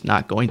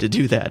going to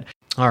do that.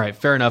 All right,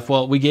 fair enough.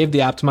 Well, we gave the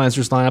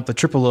optimizers lineup, the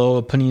triple O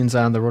opinions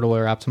on the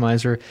RotoWire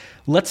optimizer.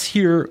 Let's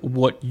hear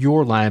what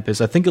your lineup is.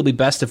 I think it'll be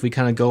best if we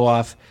kind of go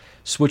off,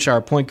 switch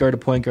our point guard to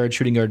point guard,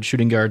 shooting guard to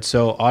shooting guard.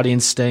 So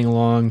audience staying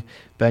along,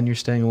 Ben, you're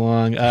staying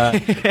along.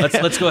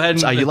 Let's go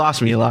ahead and you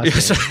lost me.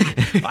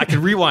 I can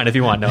rewind if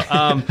you want.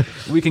 No,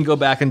 we can go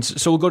back and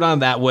so we'll go down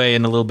that way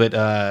in a little bit.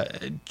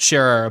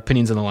 Share our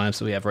opinions on the lineups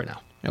that we have right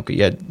now. Okay,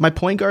 yeah. My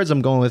point guards,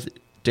 I'm going with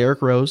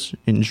Derrick Rose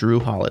and Drew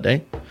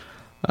Holiday.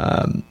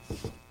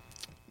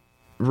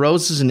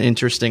 Rose is an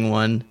interesting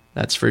one,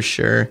 that's for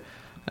sure.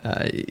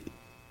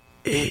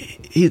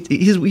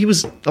 He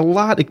was a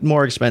lot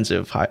more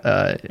expensive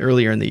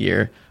earlier in the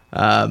year.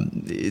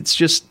 It's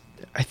just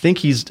I think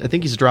he's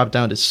dropped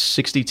down to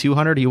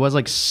 6,200. He was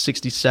like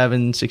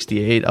 67,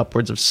 68,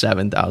 upwards of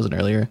 7,000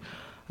 earlier.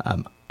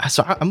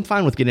 So I'm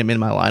fine with getting him in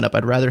my lineup.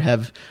 I'd rather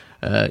have,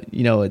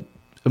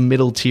 a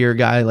middle tier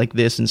guy like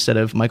this instead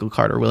of Michael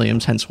Carter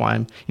Williams. Hence why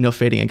I'm,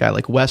 fading a guy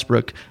like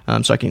Westbrook,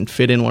 so I can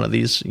fit in one of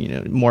these,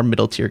 more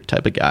middle tier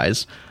type of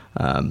guys.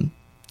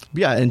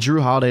 Yeah, and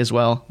Drew Holiday as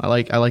well. I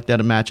like that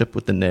a matchup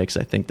with the Knicks.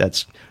 I think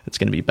that's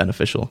going to be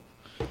beneficial.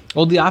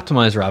 Well, the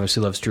optimizer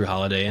obviously loves Drew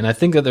Holiday, and I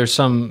think that there's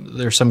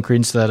some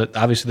credence to that.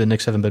 Obviously, the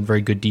Knicks haven't been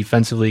very good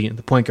defensively.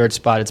 The point guard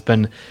spot, it's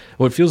been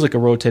what feels like a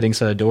rotating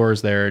set of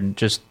doors there, and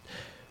just.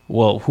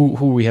 Well, who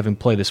are we having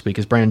play this week?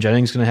 Is Brandon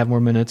Jennings going to have more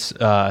minutes?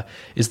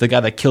 Is the guy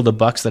that killed the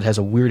Bucks that has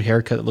a weird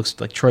haircut that looks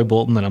like Troy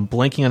Bolton, and I'm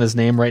blanking on his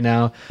name right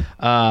now.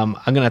 I'm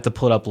going to have to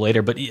pull it up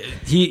later. But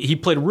he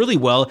played really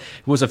well.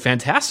 He was a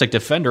fantastic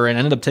defender and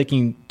ended up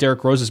taking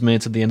Derrick Rose's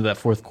minutes at the end of that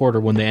fourth quarter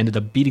when they ended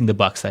up beating the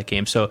Bucks that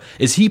game. So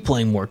is he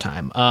playing more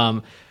time?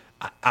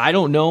 I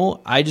don't know.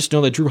 I just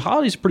know that Drew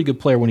Holiday's a pretty good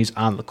player when he's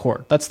on the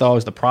court. That's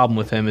always the problem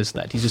with him, is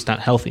that he's just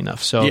not healthy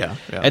enough. So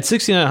at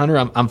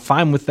 6,900, I'm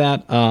fine with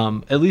that.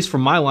 At least for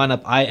my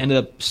lineup, I ended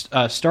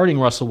up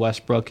starting Russell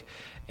Westbrook,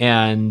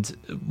 and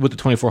with the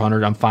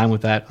 2,400, I'm fine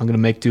with that. I'm going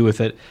to make do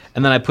with it.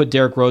 And then I put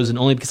Derrick Rose in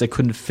only because I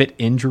couldn't fit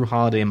in Drew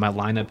Holiday in my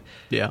lineup.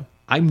 Yeah.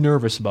 I'm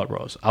nervous about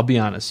Rose. I'll be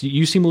honest.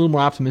 You seem a little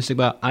more optimistic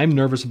about it. I'm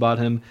nervous about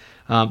him.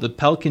 The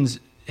Pelicans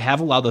have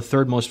allowed the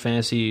third most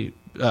fantasy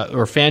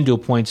or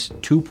FanDuel points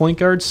to point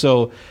guards,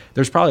 so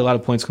there's probably a lot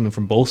of points coming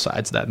from both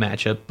sides of that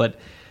matchup, but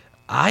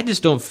I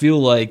just don't feel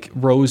like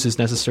Rose is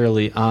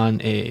necessarily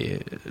on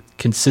a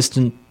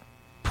consistent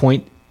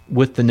point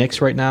with the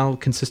Knicks right now,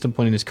 consistent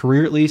point in his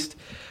career at least.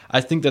 I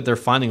think that they're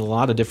finding a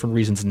lot of different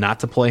reasons not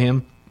to play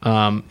him,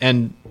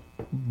 and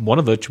one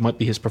of which might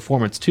be his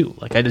performance too.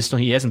 Like, I just don't,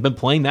 he hasn't been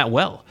playing that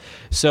well.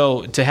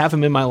 So to have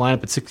him in my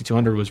lineup at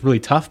 6,200 was really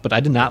tough, but I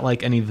did not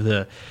like any of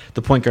the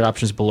point guard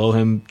options below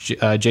him,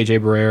 J.J.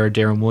 Barrera,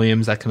 Darren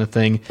Williams, that kind of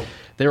thing.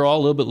 They were all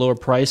a little bit lower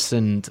priced,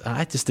 and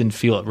I just didn't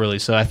feel it really.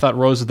 So I thought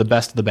Rose was the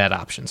best of the bad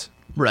options.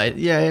 Right.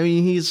 Yeah, I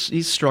mean,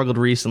 he's struggled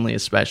recently,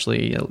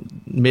 especially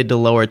mid to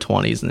lower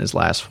 20s in his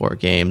last 4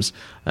 games.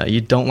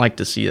 You don't like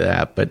to see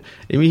that, but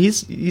I mean,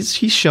 he's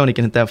shown he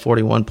can hit that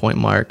 41-point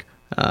mark.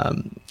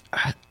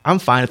 I'm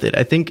fine with it.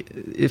 I think,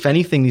 if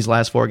anything, these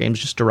last 4 games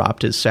just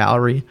dropped his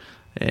salary,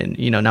 and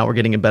now we're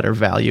getting a better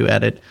value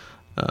at it.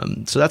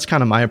 So that's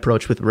kind of my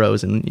approach with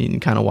Rose,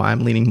 and kind of why I'm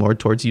leaning more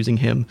towards using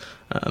him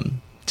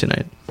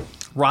tonight.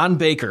 Ron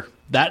Baker.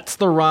 That's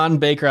the Ron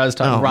Baker I was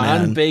talking about. Ron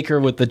man. Baker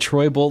with the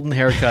Troy Bolton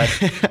haircut.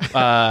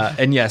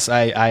 And yes,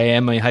 I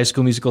am a High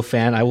School Musical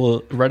fan. I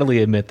will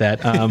readily admit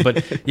that.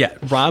 But yeah,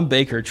 Ron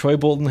Baker, Troy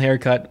Bolton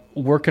haircut,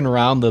 working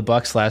around the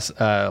Bucks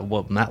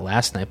not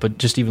last night, but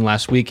just even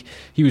last week.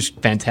 He was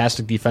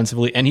fantastic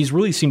defensively, and he's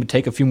really seemed to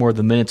take a few more of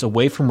the minutes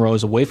away from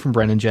Rose, away from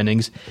Brandon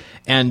Jennings,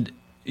 and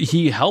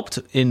he helped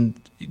in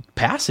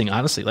passing,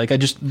 honestly.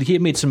 He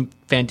had made some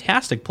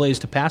fantastic plays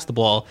to pass the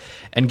ball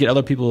and get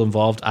other people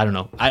involved. I don't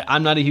know.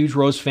 I'm not a huge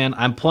Rose fan.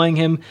 I'm playing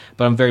him,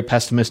 but I'm very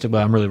pessimistic,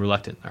 but I'm really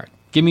reluctant. All right.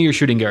 Give me your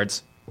shooting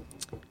guards.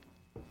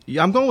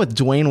 Yeah, I'm going with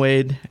Dwayne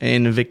Wade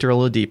and Victor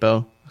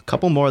Oladipo. A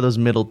couple more of those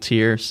middle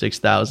tier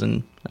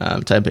 6,000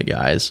 type of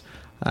guys.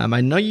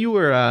 I know you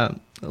were a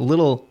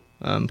little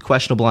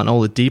questionable on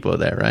Oladipo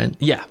there, right?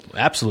 Yeah,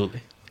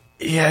 absolutely.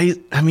 Yeah,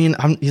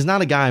 he's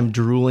not a guy I'm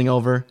drooling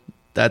over.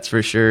 That's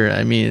for sure.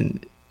 I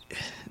mean,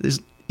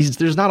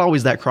 there's not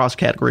always that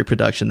cross-category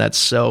production that's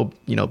so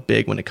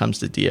big when it comes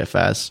to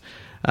DFS.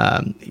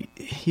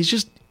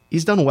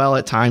 He's done well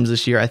at times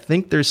this year. I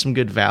think there's some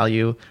good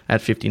value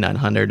at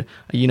 5,900.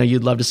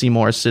 You'd love to see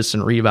more assists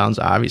and rebounds,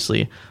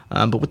 obviously,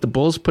 but with the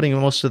Bulls putting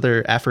most of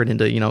their effort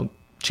into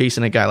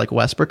chasing a guy like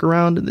Westbrook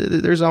around,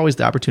 there's always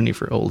the opportunity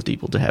for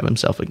Oladipo to have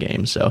himself a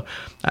game. So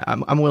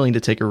I'm willing to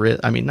take a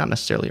risk. I mean, not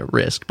necessarily a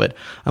risk, but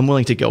I'm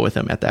willing to go with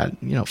him at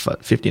that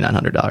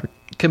 $5,900.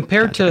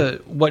 Compared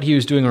to what he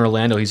was doing in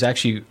Orlando, he's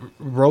actually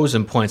rose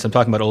in points. I'm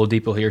talking about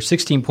Oladipo here.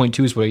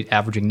 16.2 is what he's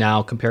averaging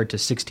now compared to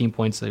 16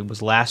 points that it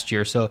was last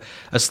year. So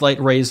a slight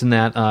raise in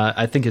that.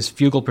 I think his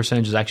field goal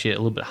percentage is actually a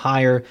little bit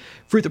higher.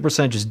 Free throw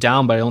percentage is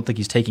down, but I don't think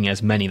he's taking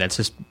as many. That's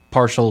just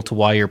partial to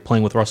why you're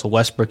playing with Russell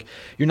Westbrook.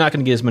 You're not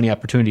going to get as many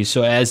opportunities.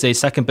 So as a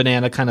second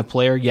banana kind of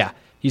player, yeah,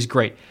 he's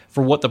great.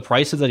 For what the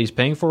price is that he's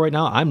paying for right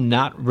now, I'm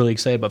not really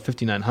excited about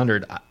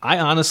 5,900. I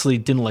honestly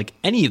didn't like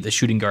any of the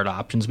shooting guard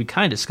options. We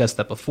kind of discussed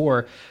that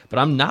before, but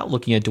I'm not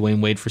looking at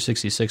Dwayne Wade for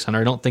 6,600.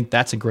 I don't think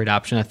that's a great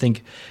option. I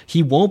think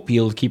he won't be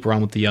able to keep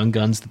around with the young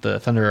guns that the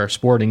Thunder are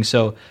sporting.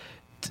 So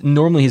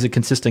normally he's a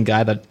consistent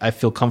guy that I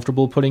feel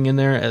comfortable putting in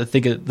there. I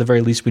think at the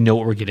very least we know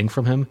what we're getting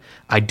from him.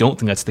 I don't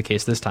think that's the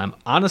case this time.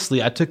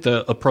 Honestly, I took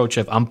the approach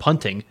of I'm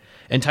punting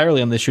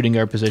entirely on the shooting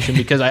guard position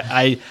because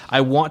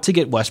I want to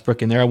get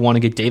Westbrook in there. I want to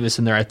get Davis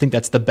in there. I think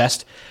that's the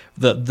best,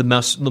 the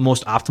most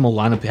optimal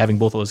lineup, having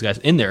both of those guys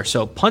in there.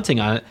 So punting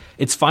on it,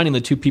 it's finding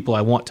the two people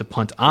I want to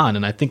punt on.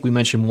 And I think we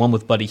mentioned one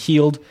with Buddy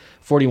Hield,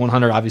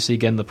 4,100, obviously,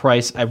 again, the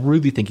price. I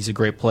really think he's a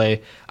great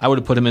play. I would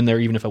have put him in there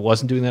even if I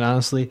wasn't doing that,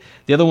 honestly.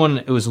 The other one,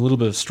 it was a little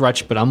bit of a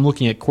stretch, but I'm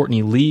looking at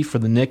Courtney Lee for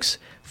the Knicks,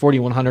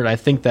 4,100. I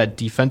think that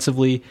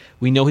defensively,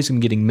 we know he's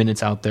going to be getting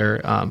minutes out there.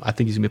 I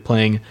think he's going to be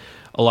playing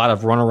a lot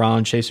of run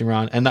around, chasing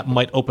around, and that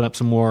might open up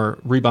some more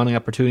rebounding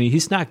opportunity.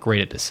 He's not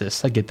great at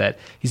assists. I get that.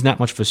 He's not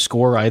much of a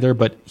scorer either,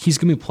 but he's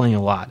going to be playing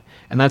a lot.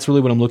 And that's really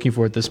what I'm looking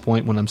for at this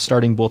point when I'm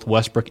starting both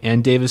Westbrook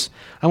and Davis.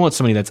 I want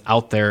somebody that's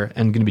out there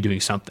and going to be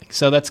doing something.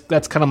 So that's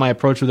kind of my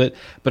approach with it.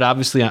 But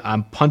obviously,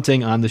 I'm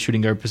punting on the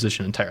shooting guard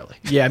position entirely.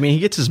 Yeah, I mean, he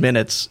gets his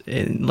minutes.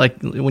 And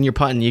like when you're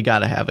punting, you got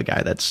to have a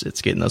guy that's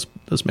getting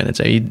those minutes.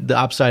 The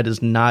upside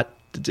is not.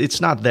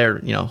 It's not there,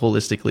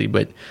 holistically,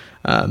 but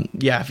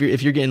yeah,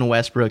 if you're getting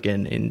Westbrook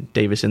and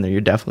Davis in there,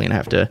 you're definitely gonna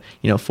have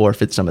to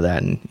forfeit some of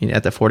that. And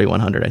at the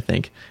 4,100, I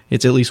think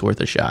it's at least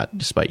worth a shot,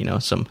 despite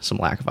some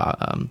lack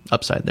of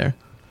upside there.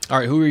 All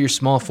right, who are your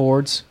small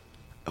forwards?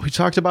 We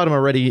talked about him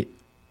already,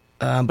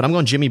 but I'm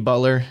going Jimmy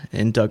Butler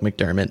and Doug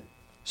McDermott.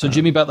 So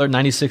Jimmy Butler,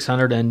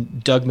 9,600,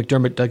 and Doug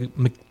McDermott, Doug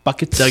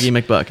McBuckets. Dougie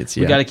McBuckets,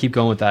 yeah. We got to keep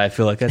going with that. I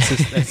feel like that's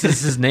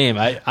his name.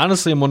 I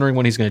honestly am wondering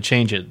when he's going to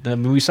change it. I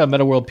mean, we saw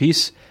Meta World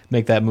Peace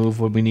make that move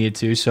when we needed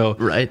to. So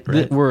right.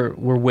 We're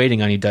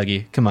waiting on you,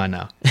 Dougie. Come on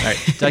now. All right,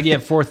 Dougie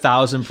at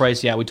 4,000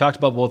 price. Yeah, we talked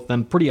about both of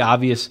them. Pretty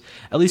obvious,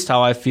 at least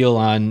how I feel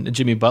on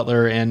Jimmy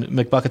Butler, and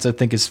McBuckets I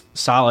think is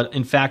solid.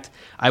 In fact,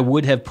 I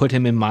would have put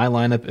him in my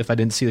lineup if I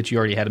didn't see that you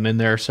already had him in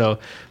there. So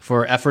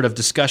for effort of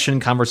discussion,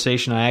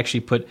 conversation, I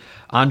actually put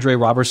Andre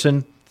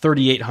Robertson,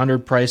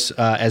 3,800 price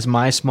as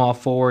my small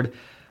forward.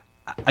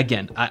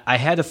 Again, I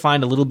had to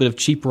find a little bit of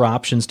cheaper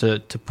options to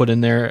put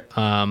in there.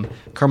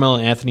 Carmelo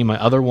Anthony, my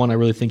other one, I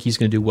really think he's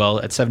going to do well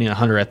at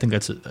 7,900. I think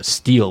that's a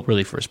steal,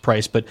 really, for his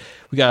price. But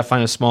we got to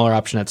find a smaller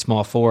option at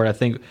small forward. I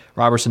think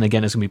Robertson,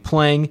 again, is going to be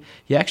playing.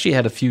 He actually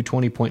had a few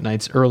 20-point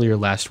nights earlier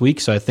last week,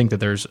 so I think that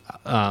there's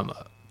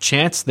a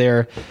chance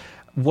there.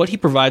 What he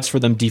provides for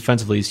them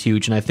defensively is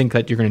huge, and I think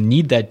that you're going to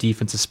need that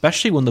defense,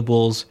 especially when the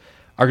Bulls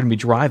are going to be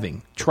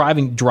driving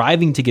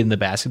to get in the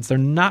baskets. They're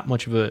not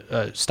much of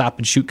a stop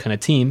and shoot kind of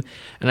team,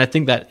 and I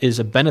think that is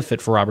a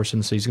benefit for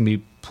Robertson. So he's going to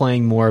be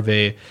playing more of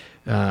a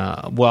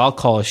what I'll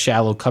call a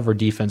shallow cover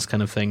defense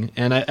kind of thing,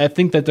 and I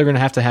think that they're going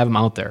to have him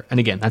out there. And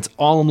again, that's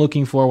all I'm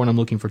looking for when I'm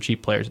looking for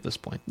cheap players at this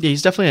point. Yeah,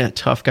 he's definitely a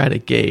tough guy to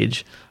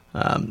gauge.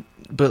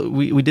 But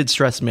we did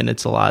stress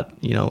minutes a lot,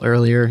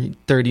 earlier,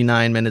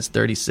 39 minutes,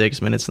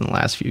 36 minutes in the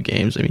last few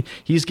games. I mean,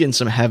 he's getting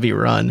some heavy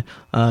run.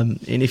 And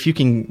if you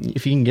can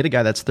get a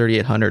guy that's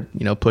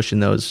 3,800, pushing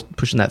that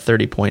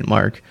 30-point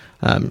mark,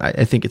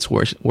 I think it's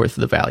worth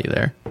the value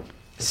there.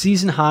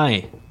 Season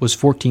high was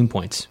 14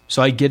 points.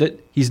 So I get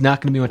it. He's not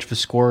going to be much of a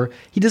scorer.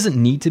 He doesn't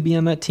need to be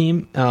on that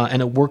team,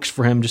 and it works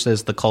for him just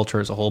as the culture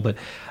as a whole. But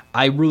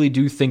I really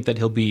do think that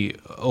he'll be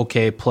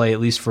okay play, at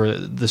least for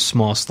the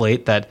small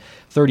slate. That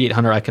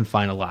 3,800, I can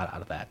find a lot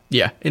out of that.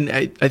 Yeah, and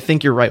I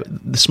think you're right.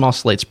 The small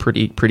slate's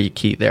pretty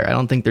key there. I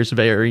don't think there's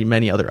very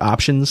many other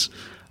options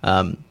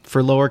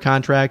for lower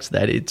contracts.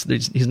 That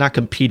he's not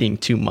competing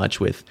too much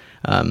with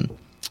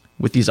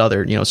these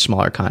other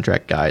smaller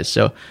contract guys.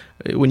 So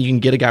when you can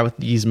get a guy with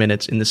these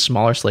minutes in the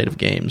smaller slate of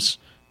games,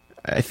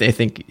 I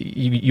think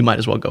you might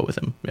as well go with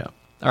him. Yeah.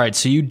 All right,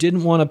 so you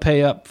didn't want to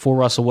pay up for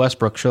Russell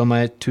Westbrook. So am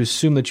I to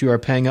assume that you are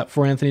paying up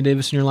for Anthony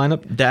Davis in your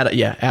lineup?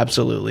 Yeah,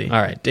 absolutely.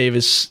 All right.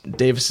 Davis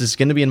is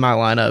going to be in my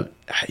lineup.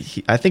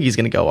 I think he's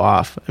going to go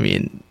off. I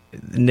mean,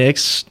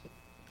 Knicks,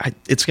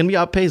 it's going to be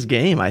outpace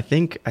game. I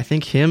think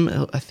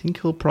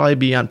he'll probably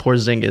be on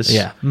Porzingis.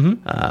 Yeah.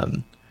 Mm-hmm.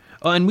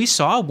 And we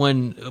saw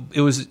when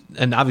it was,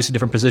 and obviously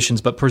different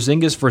positions, but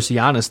Porzingis versus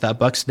Giannis, that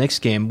Bucks-Knicks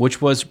game,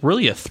 which was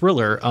really a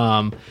thriller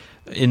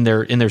in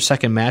their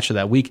second match of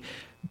that week.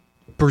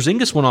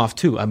 Porzingis went off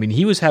too. I mean,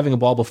 he was having a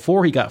ball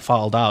before he got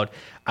fouled out.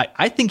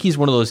 I think he's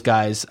one of those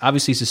guys,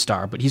 obviously he's a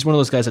star, but he's one of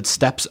those guys that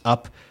steps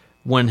up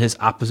when his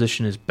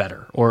opposition is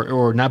better,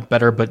 or not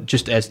better, but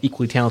just as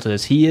equally talented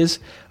as he is.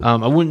 I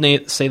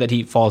wouldn't say that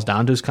he falls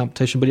down to his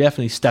competition, but he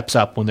definitely steps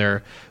up when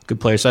they're good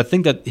players. So I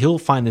think that he'll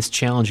find this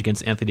challenge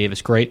against Anthony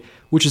Davis great,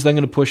 which is then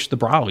going to push the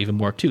brow even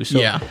more too.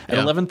 So at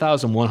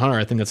 11,100,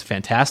 I think that's a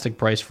fantastic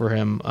price for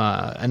him.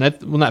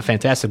 Not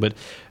fantastic, but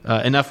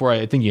enough where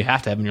I think you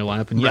have to have him in your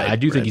lineup. And I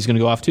do think he's going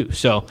to go off too.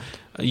 So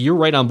you're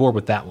right on board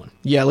with that one.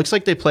 Yeah, it looks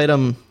like they played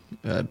him.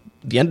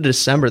 The end of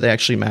December, they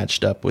actually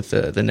matched up with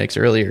the Knicks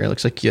earlier. It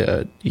looks like you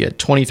had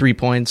 23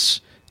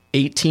 points,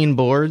 18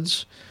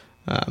 boards.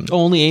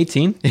 Only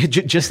 18?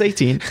 Just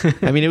 18.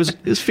 I mean, it was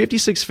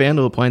 56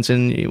 FanDuel points,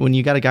 and when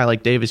you got a guy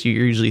like Davis,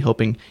 you're usually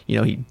hoping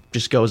he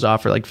just goes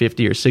off for like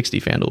 50 or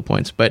 60 FanDuel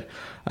points. But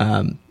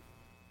I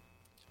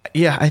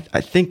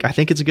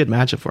think it's a good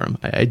matchup for him.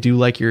 I do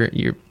like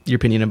your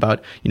opinion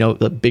about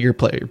the bigger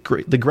player,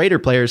 the greater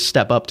players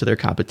step up to their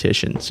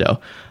competition.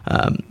 So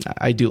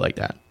I do like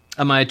that.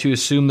 Am I to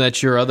assume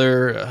that your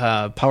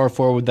other power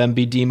forward would then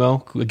be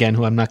Demo, again,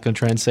 who I'm not going to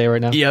try and say right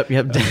now? Yep.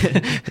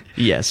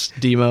 Yes,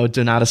 Demo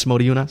Donatas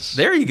Motiejunas.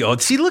 There you go.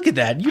 See, look at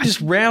that. You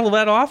just rattled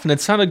that off, and it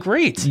sounded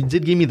great. You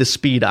did give me the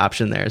speed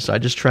option there, so I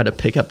just tried to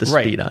pick up the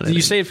speed on it.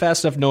 You say it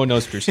fast enough, no one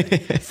knows what you're saying.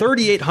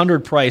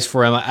 $3,800 price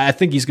for him. I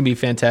think he's going to be a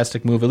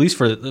fantastic move, at least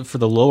for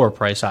the lower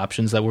price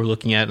options that we're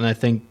looking at. And I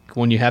think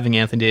when you're having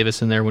Anthony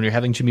Davis in there, when you're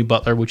having Jimmy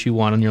Butler, which you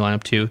want on your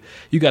lineup too,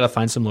 you got to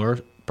find some lower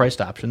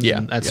priced options. Yeah,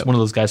 and that's one of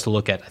those guys to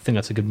look at. I think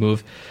that's a good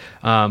move.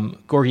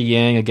 Gorgie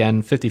Yang,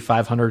 again,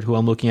 $5,500, who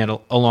I'm looking at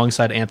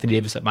alongside Anthony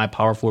Davis at my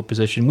power forward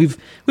position. We've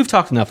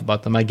talked enough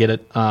about them. I get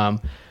it.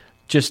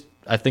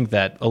 I think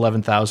that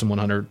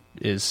 $11,100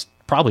 is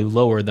probably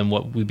lower than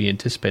what we'd be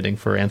anticipating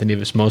for Anthony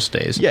Davis most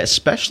days. Yeah,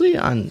 especially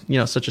on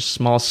such a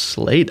small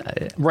slate,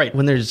 right?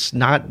 When there's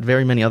not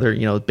very many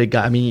other big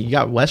guys. I mean, you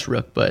got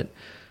Westbrook, but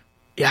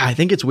yeah, I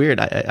think it's weird.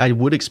 I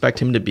would expect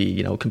him to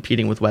be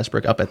competing with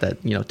Westbrook up at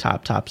that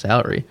top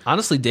salary.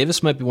 Honestly,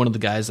 Davis might be one of the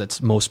guys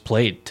that's most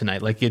played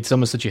tonight. Like, it's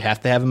almost that you have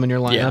to have him in your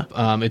lineup.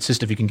 Yeah. It's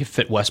just if you can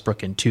fit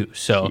Westbrook in too.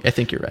 So I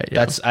think you're right.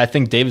 Yeah. I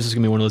think Davis is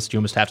going to be one of those you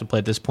almost have to play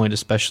at this point,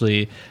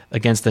 especially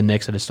against the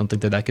Knicks. I just don't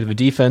think they're that good of a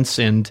defense,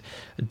 and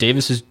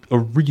Davis is a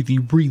really,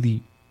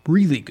 really,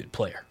 really good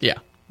player. Yeah,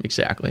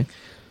 exactly.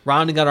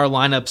 Rounding out our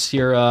lineups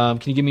here,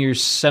 can you give me your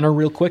center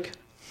real quick?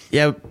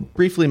 Yeah,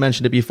 briefly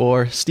mentioned it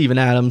before. Steven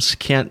Adams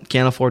can't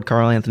afford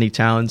Karl Anthony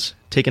Towns.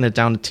 Taking it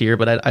down a tier,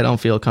 but I don't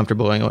feel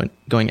comfortable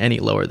going any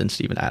lower than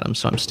Steven Adams,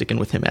 so I'm sticking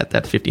with him at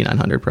that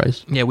 $5,900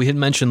 price. Yeah, we had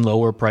mentioned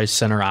lower price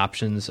center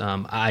options.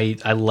 I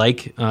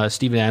like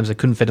Steven Adams. I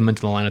couldn't fit him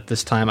into the lineup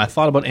this time. I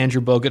thought about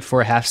Andrew Bogut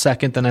for a half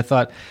second, then I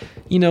thought,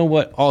 you know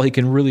what? All he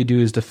can really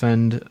do is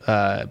defend,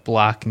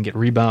 block, and get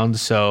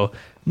rebounds. So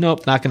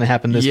nope, not going to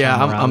happen this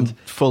time around. I'm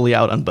fully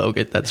out on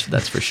Bogut.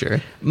 That's for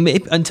sure.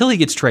 Maybe, until he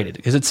gets traded,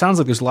 because it sounds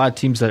like there's a lot of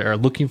teams that are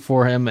looking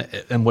for him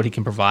and what he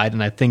can provide.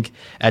 And I think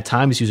at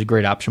times he was a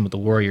great option with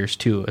the Warriors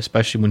too,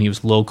 especially when he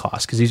was low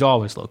cost, because he's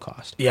always low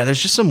cost. Yeah,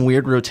 there's just some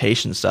weird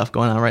rotation stuff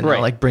going on right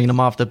now, like bringing him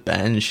off the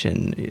bench,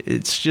 and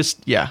it's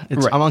just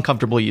I'm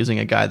uncomfortable using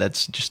a guy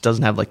that's just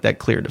doesn't have like that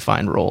clear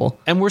defined role.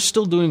 And we're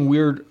still doing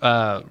weird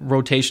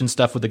rotation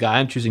stuff with the guy.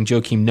 I'm choosing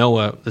Joakim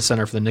Noah, the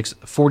center for the Knicks.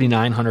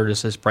 $4,900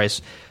 is his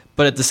price.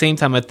 But at the same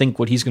time, I think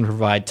what he's going to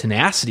provide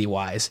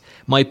tenacity-wise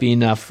might be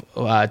enough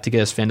to get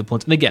us FanDuel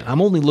points. And again,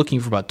 I'm only looking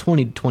for about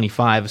 20 to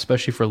 25,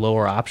 especially for a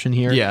lower option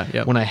here.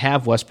 Yeah. When I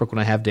have Westbrook, when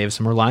I have Davis,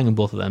 I'm relying on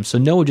both of them. So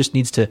Noah just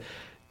needs to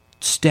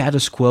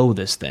status quo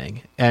this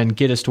thing and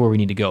get us to where we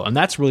need to go. And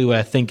that's really what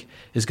I think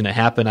is going to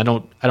happen. I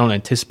don't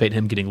anticipate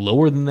him getting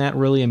lower than that,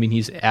 really. I mean,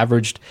 he's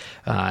averaged,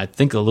 I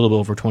think, a little bit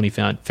over 20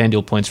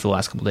 FanDuel points for the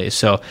last couple of days.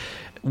 So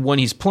when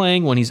he's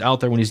playing, when he's out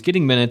there, when he's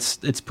getting minutes,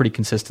 it's pretty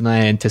consistent.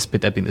 I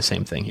anticipate that being the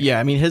same thing here. Yeah,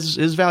 I mean, his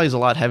value is a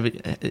lot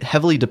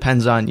heavily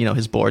depends on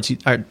his boards.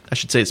 I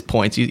should say his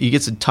points. He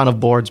gets a ton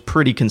of boards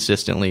pretty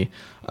consistently.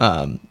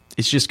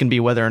 It's just going to be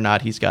whether or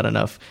not he's got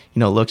enough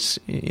looks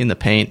in the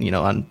paint,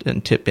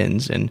 on tip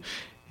ins and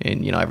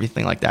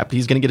everything like that. But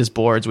he's going to get his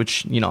boards,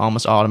 which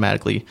almost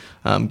automatically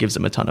gives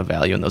him a ton of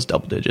value in those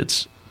double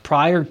digits.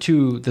 Prior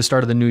to the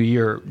start of the new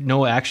year,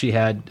 Noah actually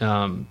had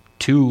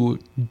 2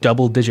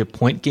 double-digit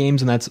point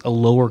games, and that's a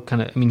lower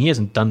kind of. I mean, he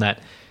hasn't done that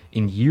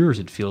in years.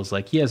 It feels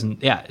like he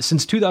hasn't. Yeah,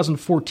 since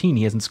 2014,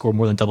 he hasn't scored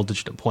more than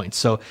double-digit points.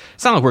 So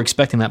it's not like we're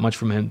expecting that much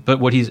from him. But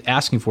what he's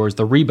asking for is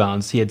the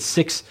rebounds. He had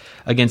 6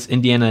 against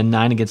Indiana and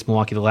 9 against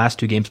Milwaukee the last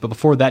 2 games. But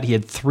before that, he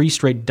had 3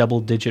 straight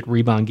double-digit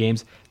rebound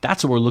games.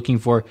 That's what we're looking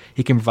for.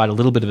 He can provide a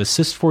little bit of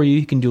assist for you.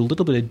 He can do a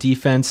little bit of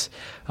defense,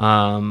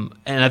 and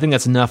I think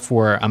that's enough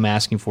for I'm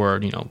asking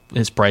for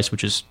his price,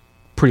 which is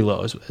pretty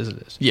low as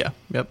it is. Yeah.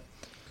 Yep.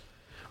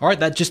 All right,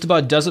 that just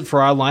about does it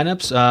for our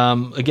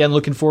lineups. Again,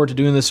 looking forward to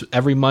doing this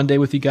every Monday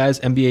with you guys,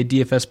 NBA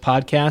DFS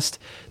Podcast.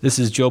 This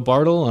is Joe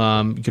Bartle.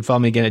 You can follow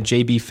me again at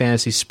JB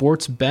Fantasy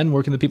Sports. Ben,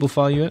 where can the people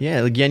follow you at?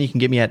 Yeah, again, you can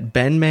get me at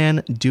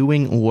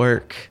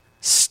BenManDoingWork.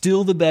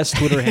 Still the best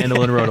Twitter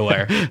handle in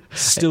RotoWire.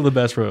 Still the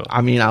best roto. I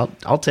mean,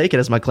 I'll take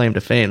it as my claim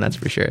to fame, that's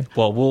for sure.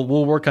 Well,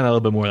 we'll work on that a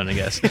little bit more then, I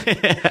guess.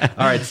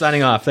 All right,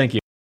 signing off. Thank you.